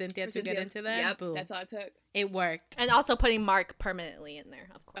Sauce for Cynthia to get into them? Yep, Boom. that's all it took. It worked. And also putting Mark permanently in there,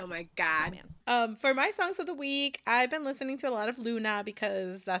 of course. Oh my God. man. For my songs of the week, I've been listening to a lot of Luna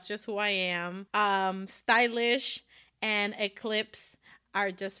because that's just who I am. Stylish and Eclipse are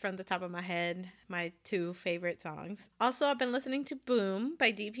just from the top of my head my two favorite songs. Also, I've been listening to Boom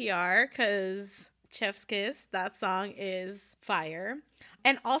by DPR because Chef's Kiss, that song is fire.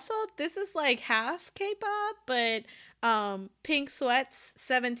 And also, this is like half K-pop, but Pink Sweats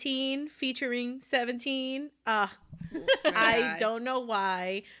 17 featuring 17. I God. don't know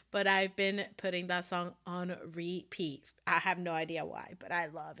why, but I've been putting that song on repeat. I have no idea why, but I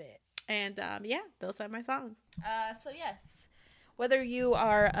love it. And yeah, those are my songs. So yes, whether you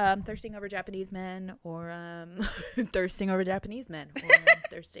are thirsting over Japanese men or thirsting over Japanese men or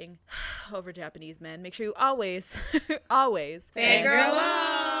thirsting over Japanese men, make sure you always, always Fangirl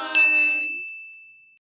on.